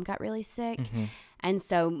my mom got really sick. Mm-hmm. And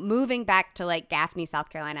so moving back to like Gaffney, South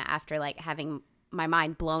Carolina after like having my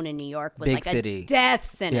mind blown in New York was big like city. A death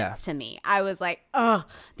sentence to me. I was like, ugh,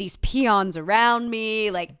 these peons around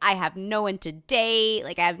me. Like I have no one to date.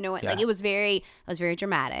 Like I have no one. Like it was very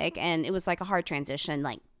dramatic, and it was like a hard transition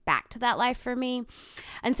like back to that life for me.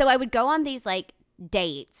 And so I would go on these like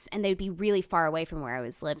dates, and they'd be really far away from where I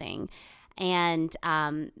was living. And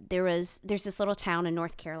there's this little town in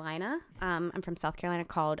North Carolina. I'm from South Carolina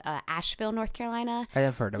called Asheville, North Carolina. I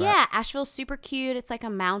have heard of it. Yeah, Asheville's super cute. It's like a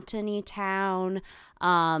mountainy town.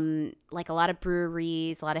 Like a lot of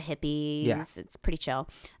breweries, a lot of hippies. Yeah. It's pretty chill.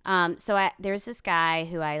 So there's this guy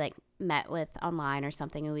who I like met with online or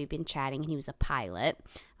something, and we've been chatting. And he was a pilot.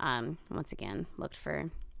 Once again, looked for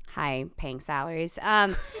high-paying salaries. He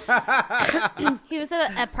was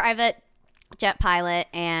a private jet pilot,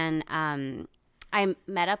 and I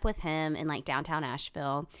met up with him in like downtown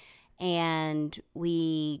Asheville, and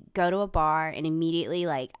we go to a bar, and immediately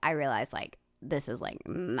like I realized like this is like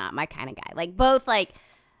not my kind of guy, like both like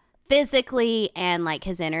physically and like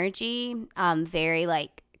his energy, very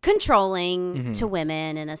like controlling to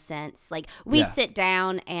women in a sense. Like we sit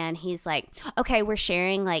down and he's like, okay, we're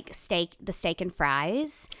sharing like the steak and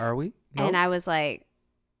fries. Are we? Nope. And I was like,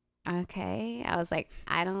 okay. I was like,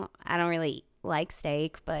 I don't really like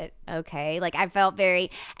steak, but okay. Like I felt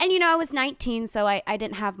very, and I was 19, so I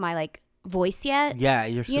didn't have my like voice yet. Yeah,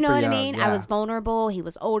 you're super You know what young, I mean? yeah. I was vulnerable. He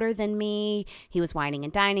was older than me. He was whining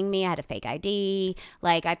and dining me. I had a fake ID.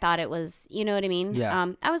 Like I thought it was, you know what I mean?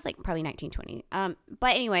 Yeah. I was like probably 19, 20. But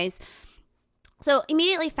anyways, so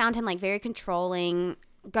immediately found him like very controlling.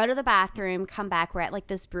 Go to the bathroom, come back. We're at like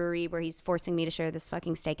this brewery where he's forcing me to share this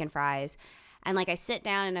fucking steak and fries. And like I sit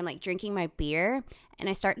down and I'm like drinking my beer, and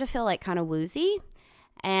I start to feel like kind of woozy.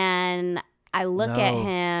 And I look at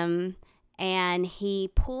him, and he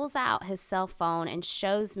pulls out his cell phone and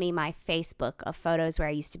shows me my Facebook of photos where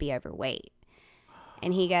I used to be overweight.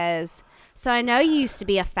 And he goes, so I know you used to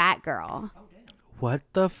be a fat girl. What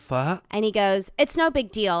the fuck? And he goes, it's no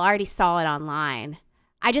big deal. I already saw it online.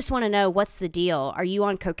 I just want to know, what's the deal? Are you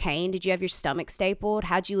on cocaine? Did you have your stomach stapled?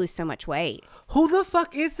 How'd you lose so much weight? Who the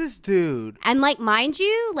fuck is this dude? And like, mind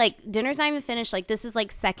you, like dinner's not even finished. Like this is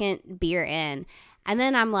like second beer in. And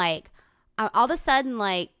then I'm like, all of a sudden,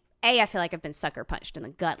 like, I feel like I've been sucker punched in the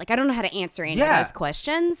gut. Like I don't know how to answer any of those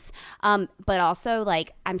questions. But also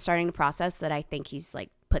like I'm starting to process that I think he's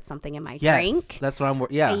like put something in my drink. That's what I'm,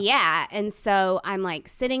 yeah. Yeah. And so I'm like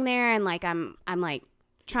sitting there and like, I'm like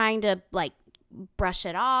trying to like brush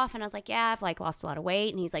it off, and I was like, yeah, I've like lost a lot of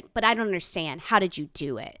weight. And he's like, but I don't understand, how did you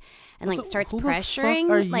do it? And like starts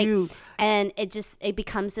pressuring, like you? And it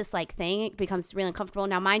becomes this like thing. It becomes really uncomfortable.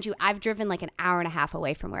 Now mind you, I've driven like an hour and a half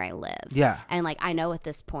away from where I live, and like I know at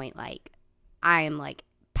this point like I am like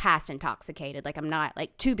past intoxicated. Like I'm not,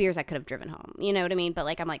 like 2 beers I could have driven home, you know what I mean? But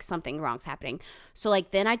like I'm like, something wrong's happening. So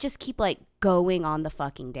like then I just keep like going on the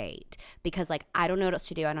fucking date because like I don't know what else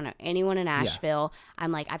to do. I don't know anyone in Asheville.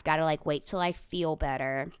 I'm like, I've got to like wait till I feel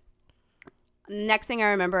better. Next thing I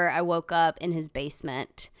remember, I woke up in his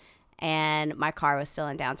basement and my car was still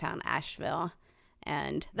in downtown Asheville.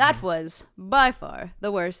 And that was by far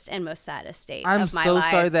the worst and most saddest date of my life. I'm so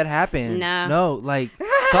sorry that happened. No, like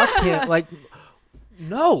fuck him. Like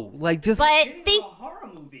no, like just. But think, horror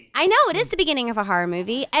movie. I know it is the beginning of a horror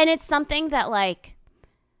movie, and it's something that like,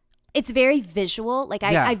 it's very visual. Like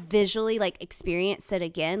I visually like experience it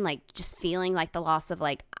again, like just feeling like the loss of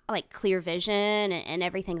like clear vision and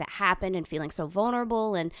everything that happened, and feeling so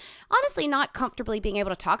vulnerable, and honestly not comfortably being able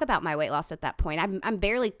to talk about my weight loss at that point. I'm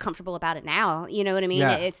barely comfortable about it now. You know what I mean?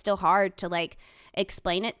 Yeah. It's still hard to like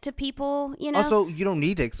explain it to people, you know. Also, you don't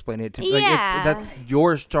need to explain it to like that's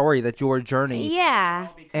your story, that's your journey. Yeah.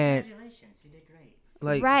 And Congratulations, you did great.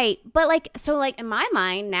 like right. But like, so like in my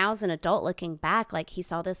mind now as an adult looking back, like he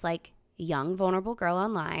saw this like young vulnerable girl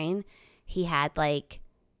online. He had like,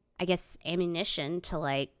 I guess, ammunition to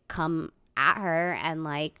like come at her and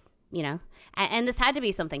like, you know, and this had to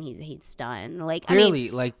be something he's done. Like, clearly,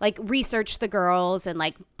 I mean, like research the girls and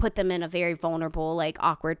like put them in a very vulnerable, like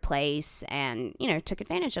awkward place, and you know, took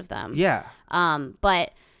advantage of them. Yeah.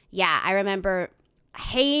 But yeah, I remember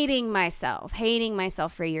hating myself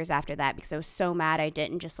for years after that because I was so mad I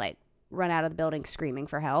didn't just like run out of the building screaming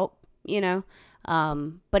for help, you know.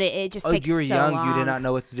 But it just takes you were so young, long. you did not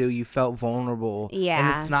know what to do, you felt vulnerable. Yeah.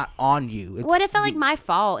 And it's not on you. It's it felt like my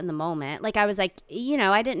fault in the moment. Like I was like, you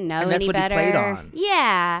know, I didn't know and that's any what better. He played on.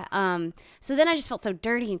 Yeah. So then I just felt so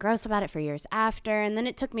dirty and gross about it for years after, and then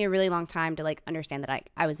it took me a really long time to like understand that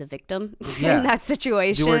I was a victim in that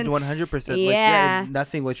situation. You were 100%. Yeah. Like,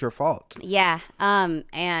 nothing was your fault. Yeah.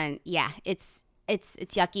 And yeah, it's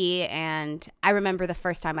yucky. And I remember the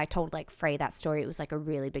first time I told like Frey that story, it was like a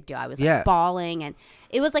really big deal. I was like bawling, and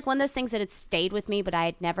it was like one of those things that had stayed with me, but I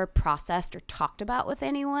had never processed or talked about with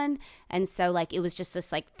anyone. And so like, it was just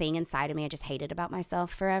this like thing inside of me I just hated about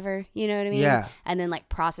myself forever. You know what I mean? Yeah. And then like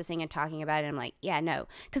processing and talking about it, I'm like, yeah, no.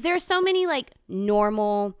 Because there are so many like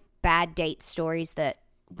normal bad date stories that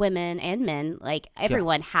women and men, like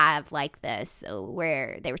everyone have like this,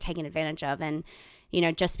 where they were taken advantage of. And you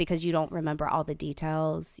know, just because you don't remember all the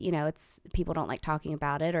details, you know, it's people don't like talking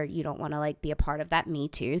about it, or you don't want to like be a part of that Me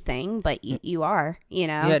Too thing, but you are, you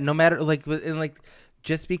know. Yeah, no matter like, and like,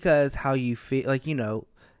 just because how you feel, like, you know,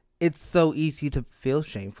 it's so easy to feel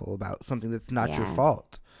shameful about something that's not your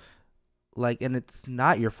fault. Like, and it's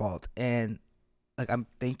not your fault. And like,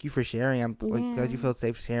 thank you for sharing. I'm like glad you feel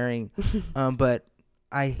safe sharing. But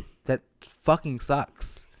that fucking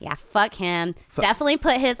sucks. Yeah, fuck him. Definitely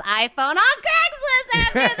put his iPhone on Craigslist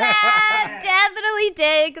after that. Definitely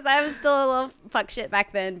did, because I was still a little fuck shit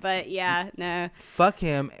back then. But yeah, no. Fuck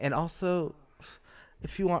him. And also,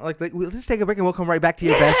 if you want, like let's take a break and we'll come right back to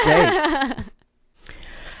your best day.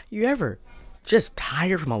 You ever just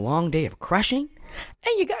tired from a long day of crushing?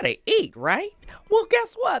 And you gotta eat, right? Well,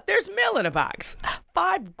 guess what? There's meal in a box.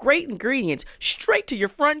 5 great ingredients straight to your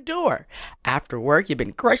front door. After work, you've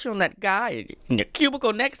been crushing on that guy in your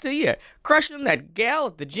cubicle next to you, crushing on that gal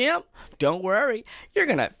at the gym. Don't worry, you're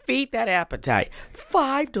gonna feed that appetite.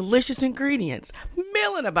 5 delicious ingredients.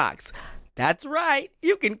 Meal in a box. That's right,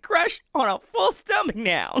 you can crush on a full stomach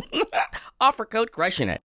now. Offer code CRUSHING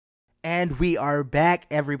IT. And we are back,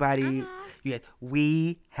 everybody. Yes,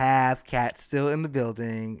 we have Kat still in the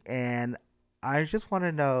building, and I just want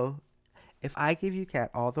to know, if I give you, Kat,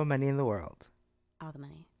 all the money in the world, all the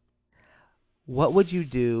money, what would you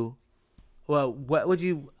do? Well, what would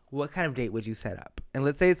you what kind of date would you set up? And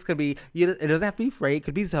let's say it's gonna be it doesn't have to be Frey, it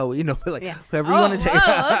could be Zoe, but like whoever you want to take.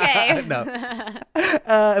 Okay. No.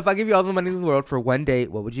 If I give you all the money in the world for one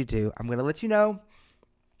date, what would you do? I'm gonna let you know.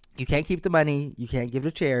 You can't keep the money. You can't give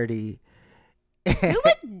to charity. Who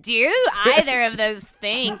would do either of those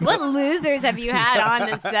things? What losers have you had on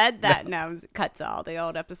that said that? No, cut to all the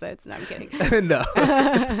old episodes. No, I'm kidding. No.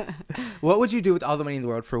 What would you do with all the money in the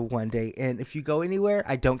world for one day? And if you go anywhere,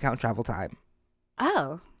 I don't count travel time.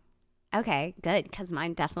 Oh, okay, good. Because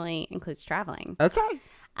mine definitely includes traveling. Okay.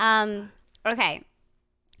 Okay.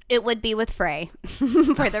 It would be with Frey,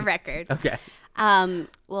 for the record. Okay.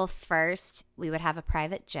 Well, first we would have a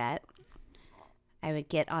private jet. I would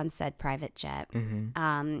get on said private jet.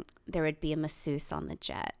 Mm-hmm. There would be a masseuse on the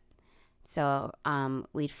jet. So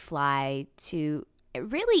we'd fly to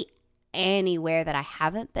really anywhere that I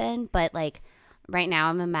haven't been. But like right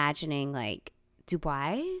now I'm imagining like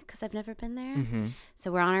Dubai because I've never been there. Mm-hmm.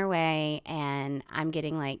 So we're on our way and I'm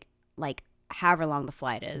getting like however long the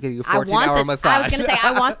flight is. Getting a 14-hour massage. I was going to say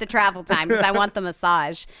I want the travel time because I want the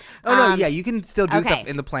massage. Oh, no, yeah, you can still do stuff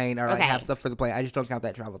in the plane or like have stuff for the plane. I just don't count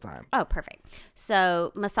that travel time. Oh, perfect.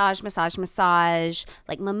 So massage,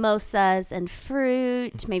 like mimosas and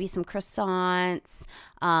fruit, maybe some croissants,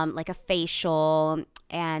 like a facial,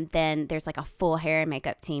 and then there's like a full hair and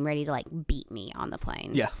makeup team ready to like beat me on the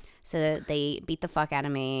plane. Yeah. So they beat the fuck out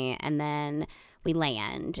of me, and then we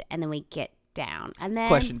land, and then we get down, and then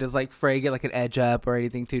question: does like Frey get like an edge up or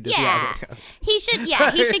anything too? He should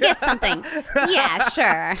get something. Yeah,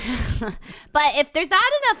 sure. But if there's not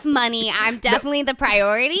enough money, I'm definitely the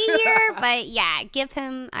priority here. But yeah, give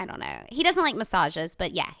him, I don't know, he doesn't like massages,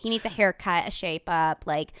 but yeah, he needs a haircut, a shape up,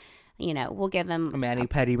 like, we'll give him a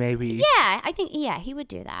mani-pedi maybe. Yeah, I think he would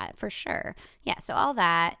do that for sure. Yeah, so all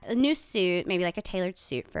that, a new suit, maybe like a tailored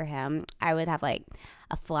suit for him. I would have like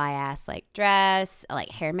a fly ass like dress, like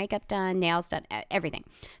hair, makeup done, nails done, everything.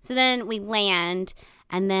 So then we land,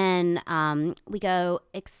 and then we go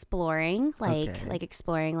exploring,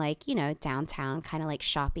 exploring downtown, kind of like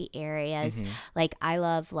shoppy areas. Mm-hmm. Like I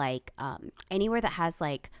love like anywhere that has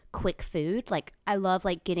like quick food. Like I love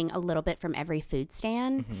like getting a little bit from every food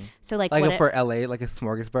stand. Mm-hmm. So like for LA, like a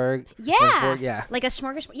smorgasbord. Yeah, like a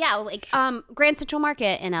smorgasbord. Yeah, like Grand Central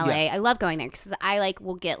Market in LA. Yeah. I love going there because I like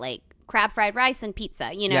will get like crab fried rice and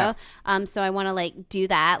pizza, Yeah. So I want to like do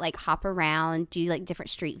that, like hop around, do like different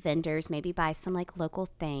street vendors, maybe buy some like local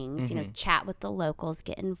things, Mm-hmm. chat with the locals,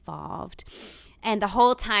 get involved. And the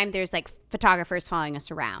whole time there's like photographers following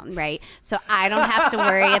us around, right? So I don't have to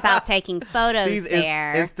worry about taking photos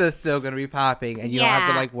there. Insta's still going to be popping, and you don't have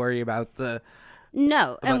to like worry about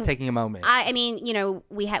taking a moment. I mean,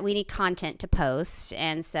 we need content to post,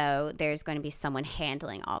 and so there's going to be someone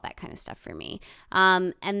handling all that kind of stuff for me.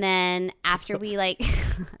 And then after we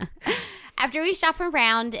after we shop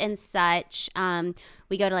around and such,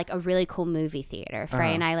 we go to like a really cool movie theater.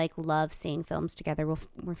 Frey and I like love seeing films together.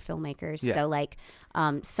 We're filmmakers, so like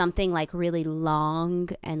something like really long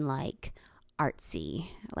and like artsy,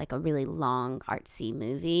 like a really long artsy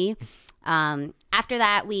movie. After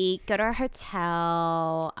that, we go to our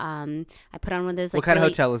hotel. I put on one of those. Like, what kind of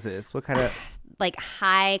hotel is this? What kind of like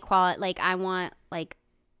high quality? Like I want like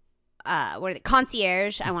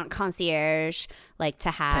concierge. I want concierge like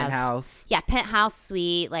to have penthouse. Yeah, penthouse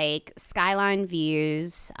suite, like skyline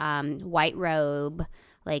views, white robe,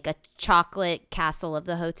 like a chocolate castle of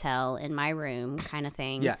the hotel in my room, kind of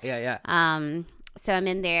thing. Yeah. So I'm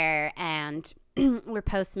in there and we're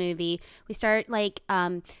post movie. We start like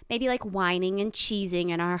maybe like whining and cheesing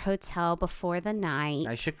in our hotel before the night.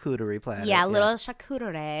 Nice charcuterie platter. Yeah, little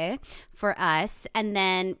charcuterie for us, and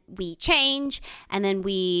then we change, and then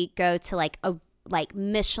we go to like a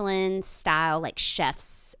Michelin style like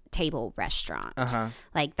chef's table restaurant.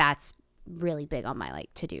 Like that's really big on my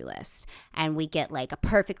like to-do list, and we get like a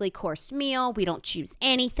perfectly coursed meal. We don't choose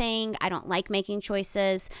anything. I don't like making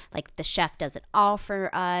choices. Like the chef does it all for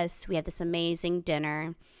us. We have this amazing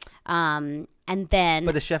dinner, and then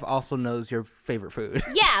but the chef also knows your favorite food.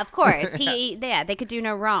 Yeah, of course. They could do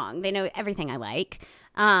no wrong. They know everything I like.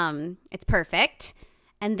 It's perfect.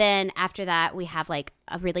 And then after that, we have like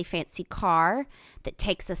a really fancy car that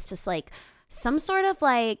takes us to like some sort of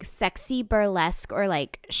like sexy burlesque or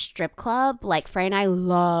like strip club. Like Frey and I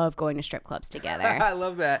love going to strip clubs together. I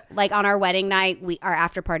love that. Like on our wedding night, our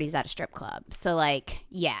after party's at a strip club. So like,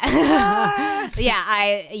 yeah. I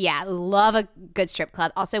love a good strip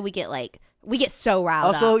club. Also, we get so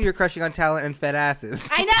riled up. Also, you're crushing on talent and fat asses.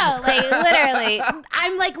 I know, like literally.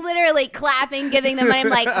 I'm like literally clapping, giving them money. I'm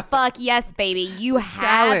like, fuck yes, baby. You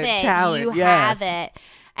have it. You have it.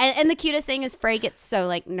 And the cutest thing is Frey gets so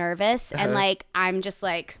like nervous and like I'm just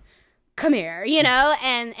like come here, you know,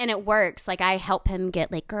 and it works. Like, I help him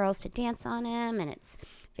get like girls to dance on him, and it's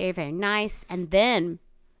very, very nice. And then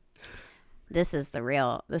this is the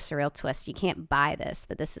real twist. You can't buy this,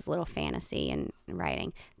 but this is a little fantasy and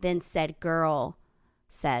writing. Then said girl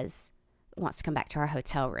wants to come back to our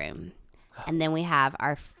hotel room. And then we have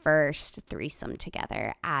our first threesome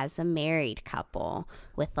together as a married couple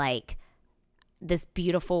with like this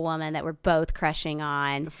beautiful woman that we're both crushing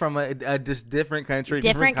on from a just different country.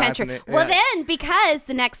 Well, then because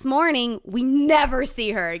the next morning we never see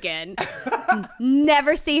her again,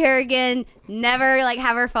 never like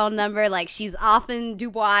have her phone number. Like, she's off in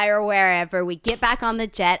Dubai or wherever. We get back on the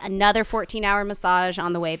jet, another 14-hour massage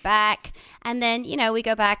on the way back, and then we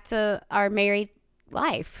go back to our married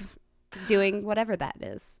life, doing whatever that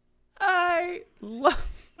is. I love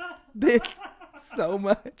this so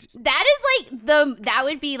much. That is like that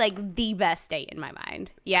would be like the best date in my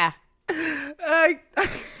mind. Yeah. You're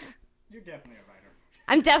definitely a writer.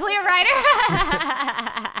 I'm definitely a writer.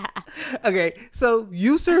 Okay, so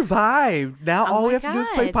you survived. Now all we have to do is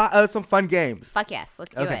play some fun games. Fuck yes,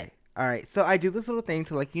 let's do it. All right, so I do this little thing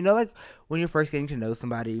to like when you're first getting to know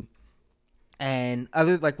somebody, and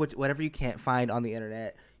other like whatever you can't find on the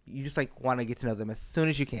internet, you just like want to get to know them as soon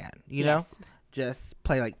as you can. You know. Just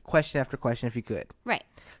play like question after question if you could. Right.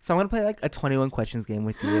 So I'm going to play like a 21 questions game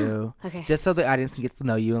with you. Okay. Just so the audience can get to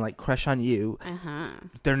know you and like crush on you. Uh-huh.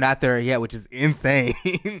 They're not there yet, which is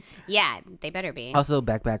insane. Yeah, they better be. Also,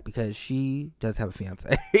 back because she does have a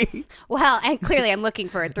fiance. Well, and clearly I'm looking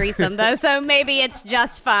for a threesome though, so maybe it's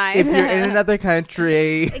just fine. If you're in another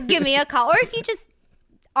country. Give me a call. Or if you just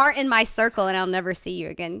aren't in my circle and I'll never see you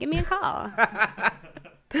again, give me a call.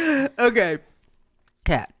 Okay.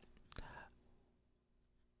 Kat.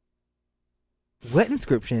 What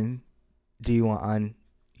inscription do you want on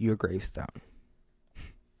your gravestone?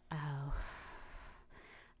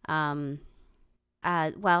 Well,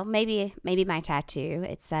 maybe my tattoo.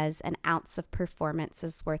 It says, "An ounce of performance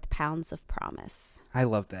is worth pounds of promise." I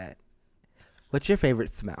love that. What's your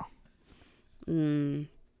favorite smell?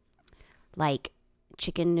 Like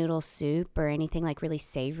chicken noodle soup or anything like really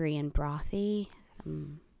savory and brothy.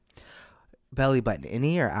 Belly button,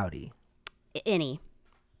 innie or outie? Innie.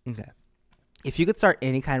 Okay. If you could start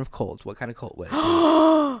any kind of cult, what kind of cult would it be?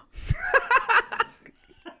 I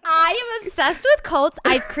am obsessed with cults.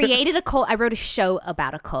 I've created a cult. I wrote a show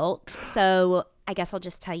about a cult. So I guess I'll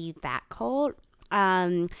just tell you that cult.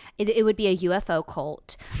 It would be a UFO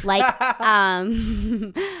cult, like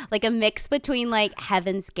like a mix between like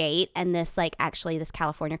Heaven's Gate and this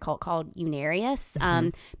California cult called Unarius.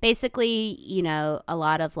 Basically, a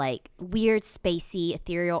lot of like weird, spacey,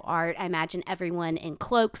 ethereal art. I imagine everyone in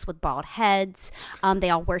cloaks with bald heads. They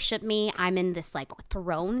all worship me. I'm in this like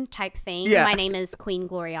throne type thing. Yeah. My name is Queen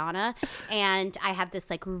Gloriana, and I have this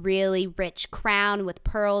like really rich crown with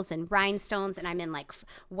pearls and rhinestones, and I'm in like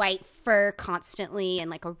white fur constantly and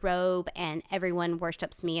like a robe, and everyone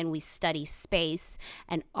worships me, and we study space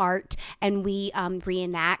and art, and we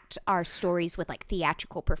reenact our stories with like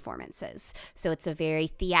theatrical performances. So it's a very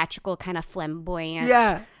theatrical kind of flamboyant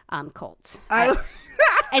cult. And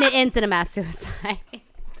it ends in a mass suicide.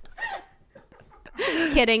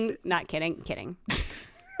 Kidding, not kidding.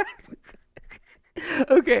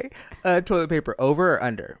 Okay. Toilet paper, over or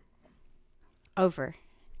under? Over.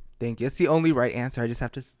 Thank you. It's the only right answer. I just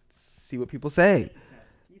have to see what people say.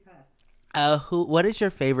 What is your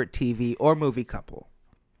favorite TV or movie couple?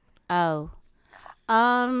 Well,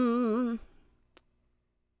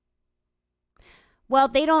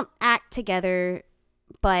 they don't act together,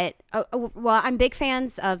 but I'm big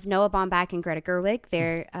fans of Noah Baumbach and Greta Gerwig.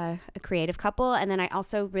 They're a creative couple, and then I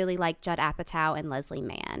also really like Judd Apatow and Leslie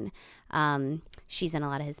Mann. She's in a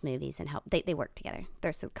lot of his movies and they work together.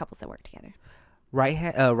 There's some couples that work together.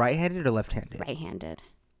 Right-handed or left-handed? Right-handed.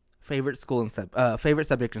 Favorite school and favorite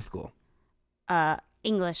subject in school?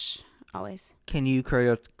 English, always. Can you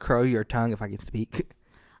curl your tongue if I can speak?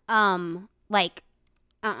 Kinda.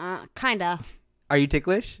 Are you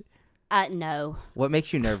ticklish? No. What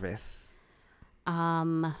makes you nervous?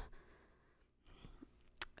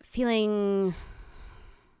 Feeling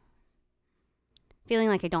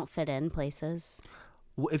like I don't fit in places.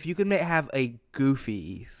 If you could have a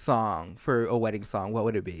goofy song for a wedding song, what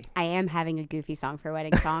would it be? I am having a goofy song for a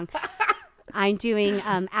wedding song. I'm doing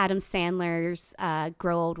Adam Sandler's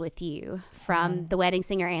Grow Old With You from The Wedding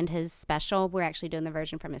Singer and his special. We're actually doing the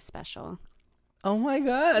version from his special. Oh my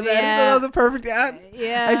God. I didn't know that was a perfect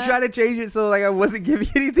Yeah. I tried to change it so like I wasn't giving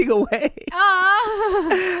anything away.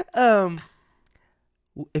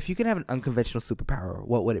 If you could have an unconventional superpower,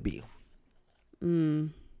 what would it be?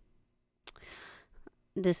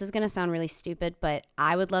 this is going to sound really stupid, but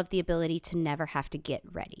I would love the ability to never have to get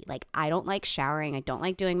ready. Like, I don't like showering. I don't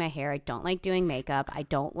like doing my hair. I don't like doing makeup. I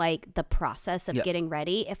don't like the process of getting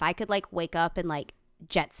ready. If I could, like, wake up and, like,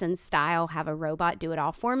 Jetson style, have a robot do it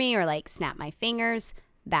all for me, or, like, snap my fingers,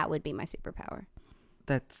 that would be my superpower.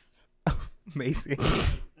 That's amazing.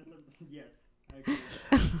 Yes, I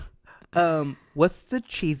agree. What's the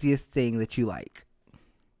cheesiest thing that you like?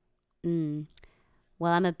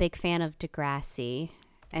 Well, I'm a big fan of Degrassi,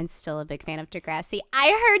 and still a big fan of Degrassi. I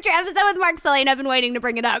heard your episode with Mark Sully, and I've been waiting to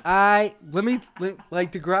bring it up. Like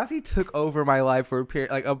Degrassi took over my life for a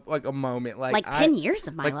period, like a moment, like 10 years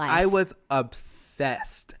of my life. I was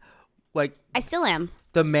obsessed. Like, I still am.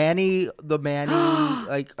 The Manny,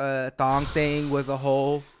 like thong thing was a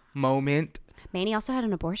whole moment. Manny also had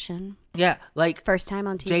an abortion. Yeah, like first time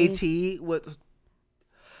on TV. JT was.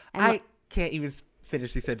 I can't even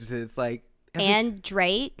finish these sentences. Like, and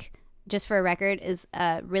Drake, just for a record, is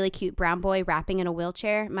a really cute brown boy rapping in a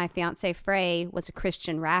wheelchair. My fiance Frey was a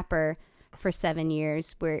Christian rapper for 7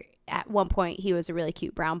 years, where at one point he was a really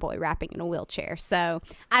cute brown boy rapping in a wheelchair. So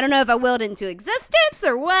I don't know if I willed it into existence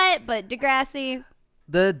or what, but Degrassi.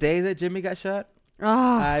 The day that Jimmy got shot,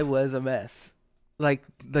 I was a mess. Like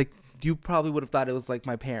you probably would have thought it was like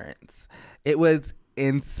my parents. It was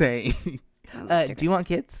insane. Do you want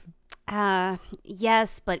kids?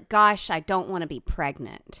 Yes, but gosh, I don't want to be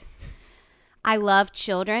pregnant. I love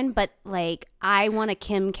children, but like I want a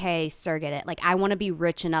Kim K surrogate. Like I want to be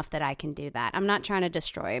rich enough that I can do that. I'm not trying to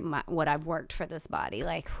destroy what I've worked for this body.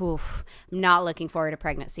 Like, oof, I'm not looking forward to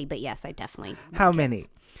pregnancy, but yes, I definitely. How many?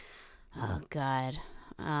 Oh God.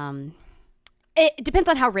 It depends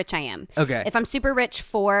on how rich I am. Okay. If I'm super rich,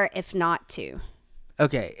 4. If not, 2.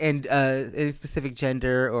 Okay, and any specific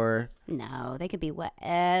gender or? No, they could be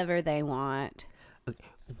whatever they want. Okay.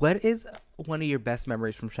 What is one of your best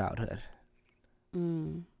memories from childhood?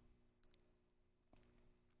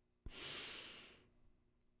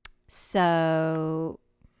 So,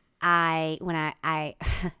 when I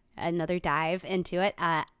another dive into it.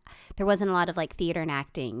 There wasn't a lot of like theater and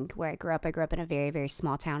acting where I grew up. I grew up in a very, very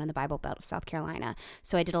small town in the Bible Belt of South Carolina.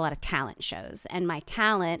 So I did a lot of talent shows. And my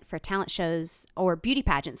talent for talent shows or beauty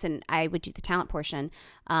pageants, and I would do the talent portion,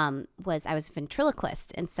 was I was a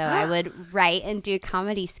ventriloquist. And so I would write and do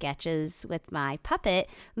comedy sketches with my puppet,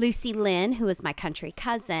 Lucy Lynn, who was my country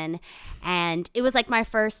cousin. And it was like my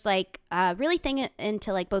first like really thing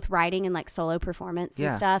into like both writing and like solo performance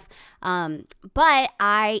and stuff. But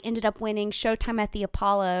I ended up winning Showtime at the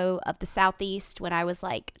Apollo of the Southeast when I was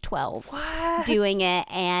like 12 doing it,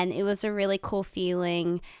 and it was a really cool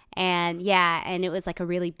feeling. And and it was like a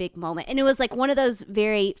really big moment, and it was like one of those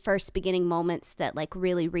very first beginning moments that like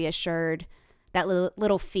really reassured that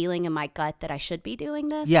little feeling in my gut that I should be doing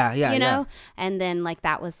this. You know? And then like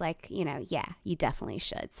that was like, you know, you definitely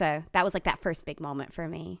should. So that was like that first big moment for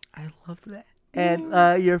me. I love that.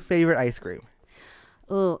 And your favorite ice cream?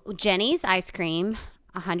 Ooh, Jenny's ice cream.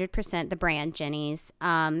 100% the brand Jenny's.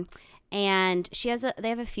 And they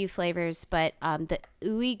have a few flavors, but the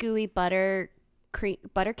ooey gooey butter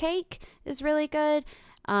cake is really good.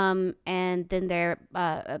 And then their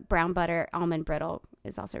brown butter almond brittle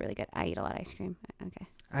is also really good. I eat a lot of ice cream. Okay.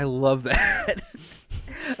 I love that.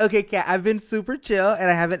 Okay, Kat, I've been super chill and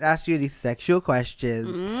I haven't asked you any sexual questions.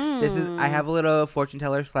 I have a little fortune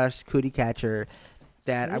teller / cootie catcher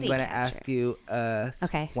that I'm going to ask you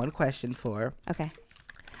one question for. Okay.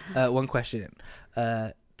 One question.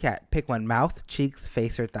 Kat, pick one. Mouth, cheeks,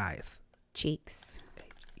 face, or thighs? Cheeks.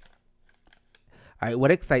 All right. What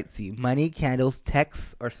excites you? Money, candles,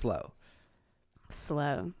 texts, or slow?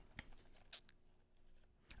 Slow.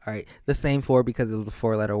 All right. The same 4 because it was a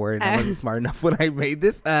 4-letter word and I wasn't smart enough when I made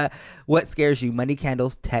this. What scares you? Money,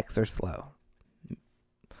 candles, texts, or slow?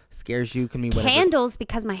 Scares you can mean whatever. Candles,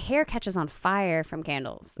 because my hair catches on fire from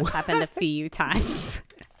candles. That's happened a few times.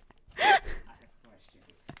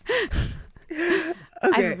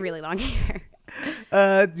 I have really long hair.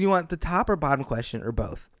 Do you want the top or bottom question or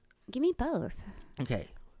both? Give me both. Okay.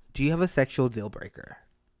 Do you have a sexual deal breaker?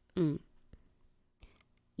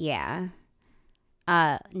 Yeah.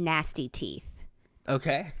 Nasty teeth.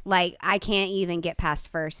 Okay. Like, I can't even get past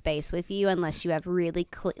first base with you unless you have really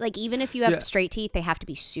like, even if you have straight teeth, they have to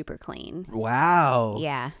be super clean. Wow.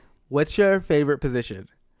 Yeah. What's your favorite position?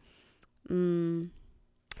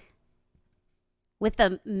 With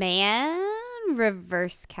a man,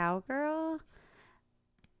 reverse cowgirl.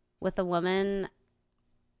 With a woman,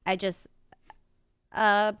 I just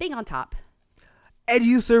being on top. And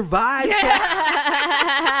you survived.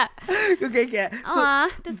 Okay, Kat.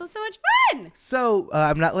 Aw, this was so much fun. So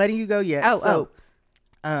I'm not letting you go yet. Oh.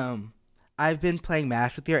 I'm I've been playing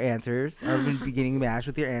MASH with your answers. I've been beginning MASH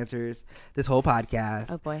with your answers this whole podcast.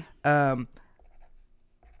 Oh, boy.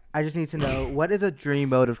 I just need to know, what is a dream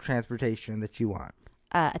mode of transportation that you want?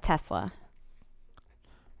 A Tesla.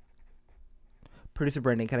 Producer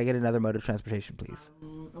Brendan, can I get another mode of transportation, please?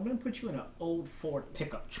 I'm going to put you in an old Ford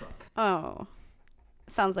pickup truck. Oh.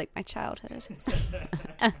 Sounds like my childhood.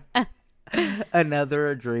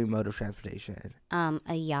 Another dream mode of transportation.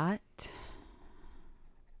 A yacht.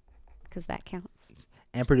 Because that counts.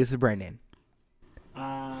 And Producer Brendan.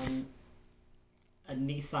 A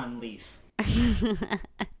Nissan Leaf.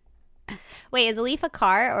 Wait, is a Leaf a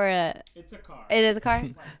car or a... It's a car. It is a car?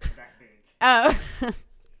 It's like that big.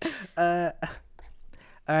 Oh.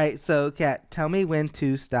 All right, so, Kat, tell me when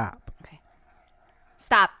to stop. Okay.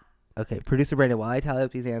 Stop. Okay, Producer Brendan, while I tally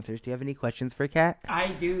up these answers, do you have any questions for Kat?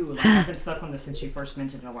 I do. Like, I've been stuck on this since you first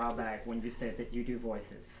mentioned it a while back when you said that you do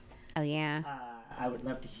voices. Oh, yeah. I would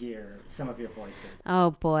love to hear some of your voices.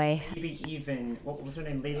 Oh, boy. Maybe even, what was her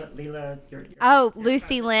name? Leela?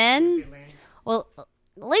 Lucy Lynn? Lucy Lynn? Well,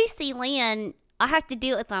 Lucy Lynn, I have to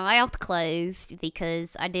do it with my mouth closed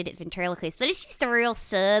because I did it ventriloquist. But it's just a real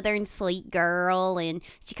southern, sweet girl, and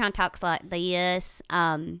she kind of talks like this.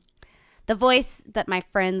 The voice that my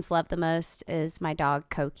friends love the most is my dog,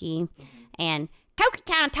 Cokie. And Cokie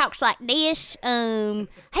kind of talks like this.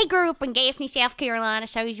 He grew up in Gaffney, South Carolina,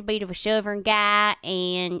 so he's a bit of a southern guy.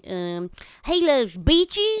 And he loves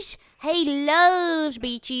beaches. He loves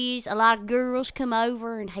beaches. A lot of girls come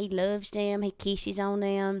over, and he loves them. He kisses on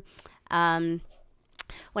them.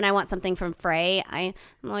 When I want something from Frey, I'm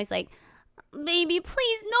always like, baby,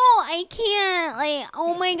 please, no, I can't. Like,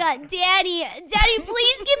 oh my God, Daddy,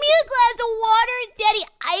 please give me a glass of water. Daddy,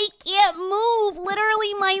 I can't move.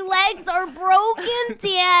 Literally, my legs are broken,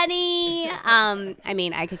 Daddy. I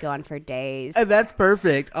mean, I could go on for days. And that's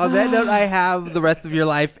perfect. On that note, I have the rest of your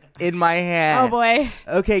life in my hand. Oh, boy.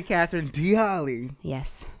 Okay, Catherine D. Holly.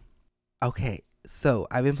 Yes. Okay, so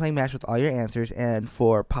I've been playing MASH with all your answers, and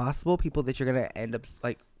for possible people that you're going to end up,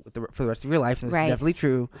 like, for the rest of your life, and this is definitely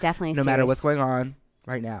true. Definitely no matter what's going on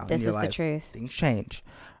right now this in your is life, the truth. Things change.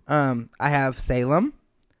 I have Salem,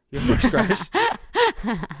 your first crush.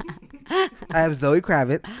 I have Zoe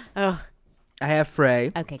Kravitz. Oh. I have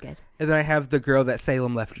Frey. Okay, good. And then I have the girl that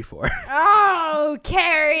Salem left you for. Oh,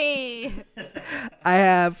 Carrie. I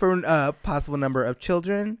have, for a possible number of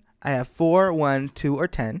children, I have 4, 1, 2, or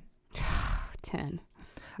 10. 10.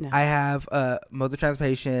 No. I have mode of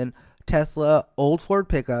transportation, Tesla, old Ford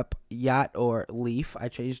pickup, yacht, or Leaf. I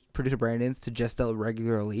changed Producer Brandon's to just a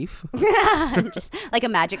regular Leaf. Just like a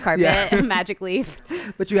magic carpet, Yeah. magic leaf.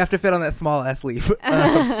 But you have to fit on that small S Leaf.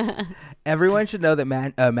 Everyone should know that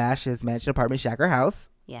MASH is mansion, apartment, shack, or house.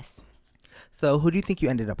 Yes. So who do you think you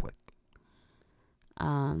ended up with?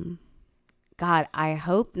 God, I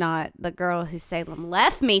hope not the girl who Salem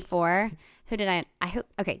left me for. Who did I hope?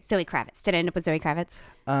 Okay, Zoe Kravitz. Did I end up with Zoe Kravitz?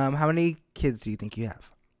 How many kids do you think you have?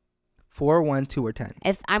 4, 1, 2, or 10?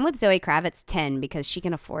 If I'm with Zoe Kravitz, 10 because she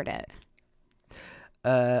can afford it.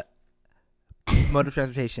 Mode of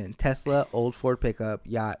transportation, Tesla, old Ford pickup,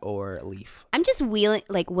 yacht, or Leaf. I'm just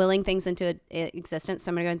willing things into existence.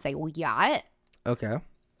 So I'm gonna go and say, well, yacht. Okay.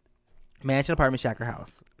 Mansion, apartment, shack, or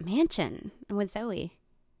house? Mansion. I'm with Zoe.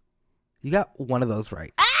 You got one of those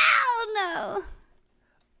right. Oh no.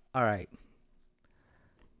 All right.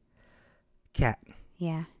 Kat.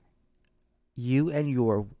 Yeah. You and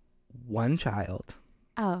your one child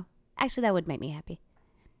Oh, actually, that would make me happy.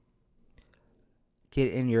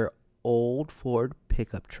 get in your old Ford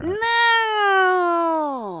pickup truck.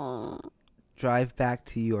 No. Drive back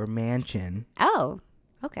to your mansion Oh,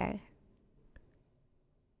 okay.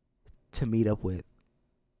 to meet up with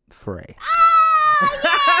Frey.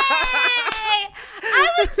 I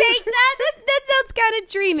would take that. That sounds kind of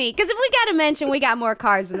dreamy. Because if we got to mention, we got more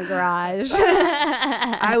cars in the garage.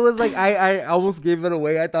 I was like, I almost gave it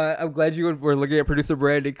away. I thought, I'm glad you were looking at Producer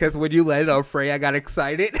Brandon, because when you landed on Frey, I got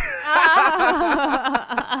excited.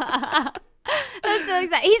 That's so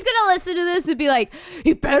exciting. He's going to listen to this and be like,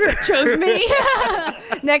 you better have chose me.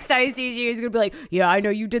 Next time he sees you, he's going to be like, yeah, I know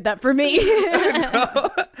you did that for me. No,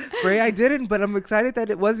 Frey, I didn't, but I'm excited that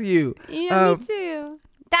it was you. Yeah, me too.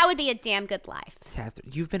 That would be a damn good life. Catherine,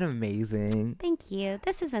 you've been amazing. Thank you.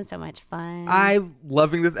 This has been so much fun. I'm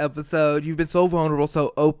loving this episode. You've been so vulnerable,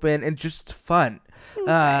 so open, and just fun.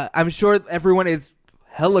 I'm sure everyone is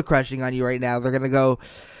hella crushing on you right now. They're going to go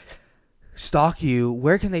stalk you.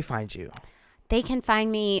 Where can they find you? They can find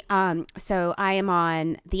me. So I am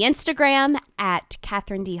on the Instagram at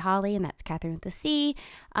Catherine D. Holly, and that's Catherine with a C.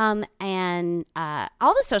 And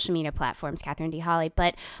all the social media platforms, Catherine D. Holly.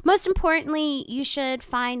 But most importantly, you should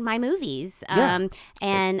find my movies. And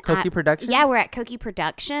Koki Productions? Yeah, we're at Koki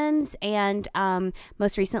Productions. And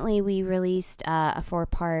most recently, we released a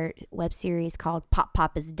 4-part web series called Pop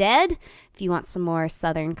Pop is Dead. If you want some more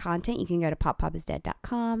Southern content, you can go to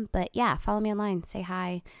poppopisdead.com. But yeah, follow me online. Say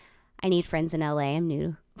hi. I need friends in LA. I'm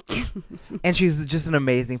new. And she's just an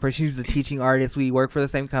amazing person. She's a teaching artist. We work for the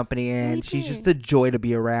same company, and she's just a joy to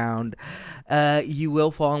be around. You will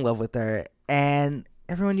fall in love with her. And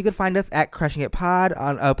everyone, you can find us at Crushing It Pod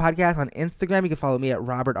on podcast on Instagram. You can follow me at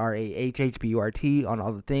Robert RAHHBURT on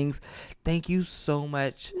all the things. Thank you so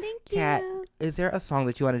much. Thank you. Kat, is there a song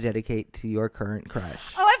that you want to dedicate to your current crush?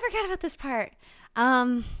 Oh, I forgot about this part.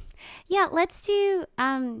 Yeah, let's do,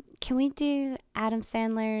 can we do Adam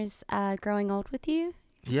Sandler's Growing Old with You?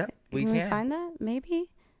 Yeah, we can. Can we find that?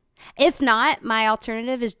 Maybe. If not, my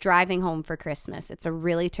alternative is Driving Home for Christmas. It's a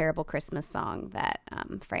really terrible Christmas song that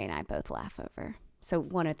Frey and I both laugh over. So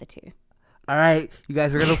one of the two. All right, you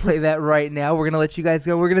guys, we're going to play that right now. We're going to let you guys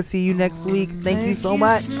go. We're going to see you next week. Thank you so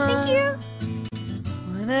much. Thank you.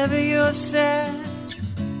 Whenever you're sad,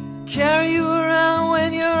 carry you around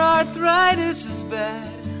when your arthritis is bad.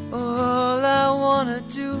 All I wanna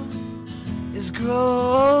do is grow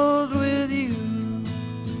old with you.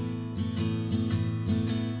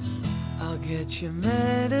 I'll get you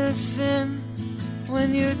medicine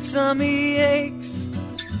when your tummy aches.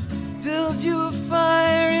 Build you a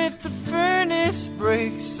fire if the furnace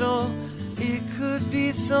breaks. Oh, it could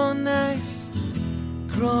be so nice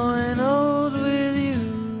growing old with you.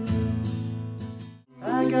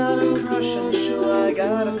 I got a crush on you, I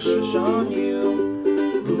got a crush on you.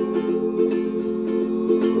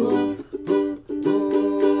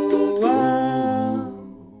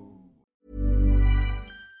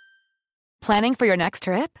 Planning for your next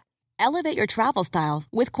trip? Elevate your travel style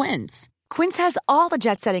with Quince. Quince has all the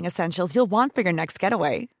jet-setting essentials you'll want for your next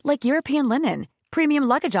getaway, like European linen, premium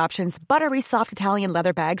luggage options, buttery soft Italian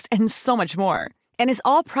leather bags, and so much more. And is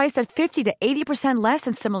all priced at 50 to 80% less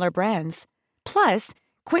than similar brands. Plus,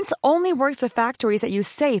 Quince only works with factories that use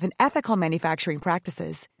safe and ethical manufacturing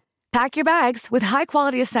practices. Pack your bags with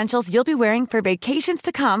high-quality essentials you'll be wearing for vacations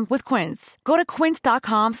to come with Quince. Go to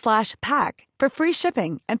quince.com/pack for free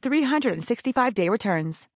shipping and 365-day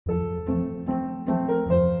returns.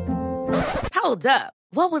 Hold up.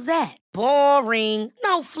 What was that? Boring.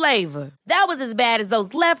 No flavor. That was as bad as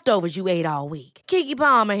those leftovers you ate all week. Keke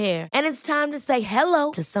Palmer here, and it's time to say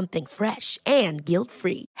hello to something fresh and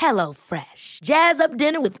guilt-free. Hello Fresh. Jazz up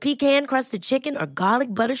dinner with pecan-crusted chicken or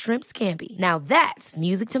garlic butter shrimp scampi. Now that's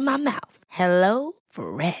music to my mouth. Hello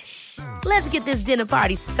Fresh. Let's get this dinner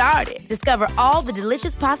party started. Discover all the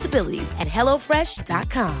delicious possibilities at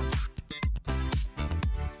HelloFresh.com.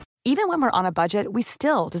 Even when we're on a budget, we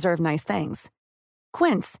still deserve nice things.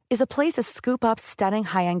 Quince is a place to scoop up stunning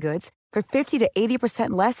high-end goods for 50 to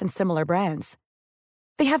 80% less than similar brands.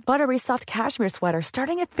 They have buttery soft cashmere sweaters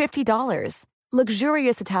starting at $50,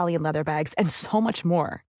 luxurious Italian leather bags, and so much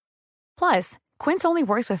more. Plus, Quince only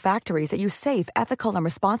works with factories that use safe, ethical, and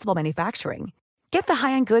responsible manufacturing. Get the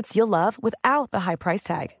high-end goods you'll love without the high price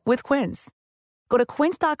tag with Quince. Go to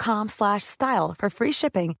quince.com/style for free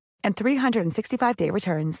shipping and 365-day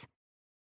returns.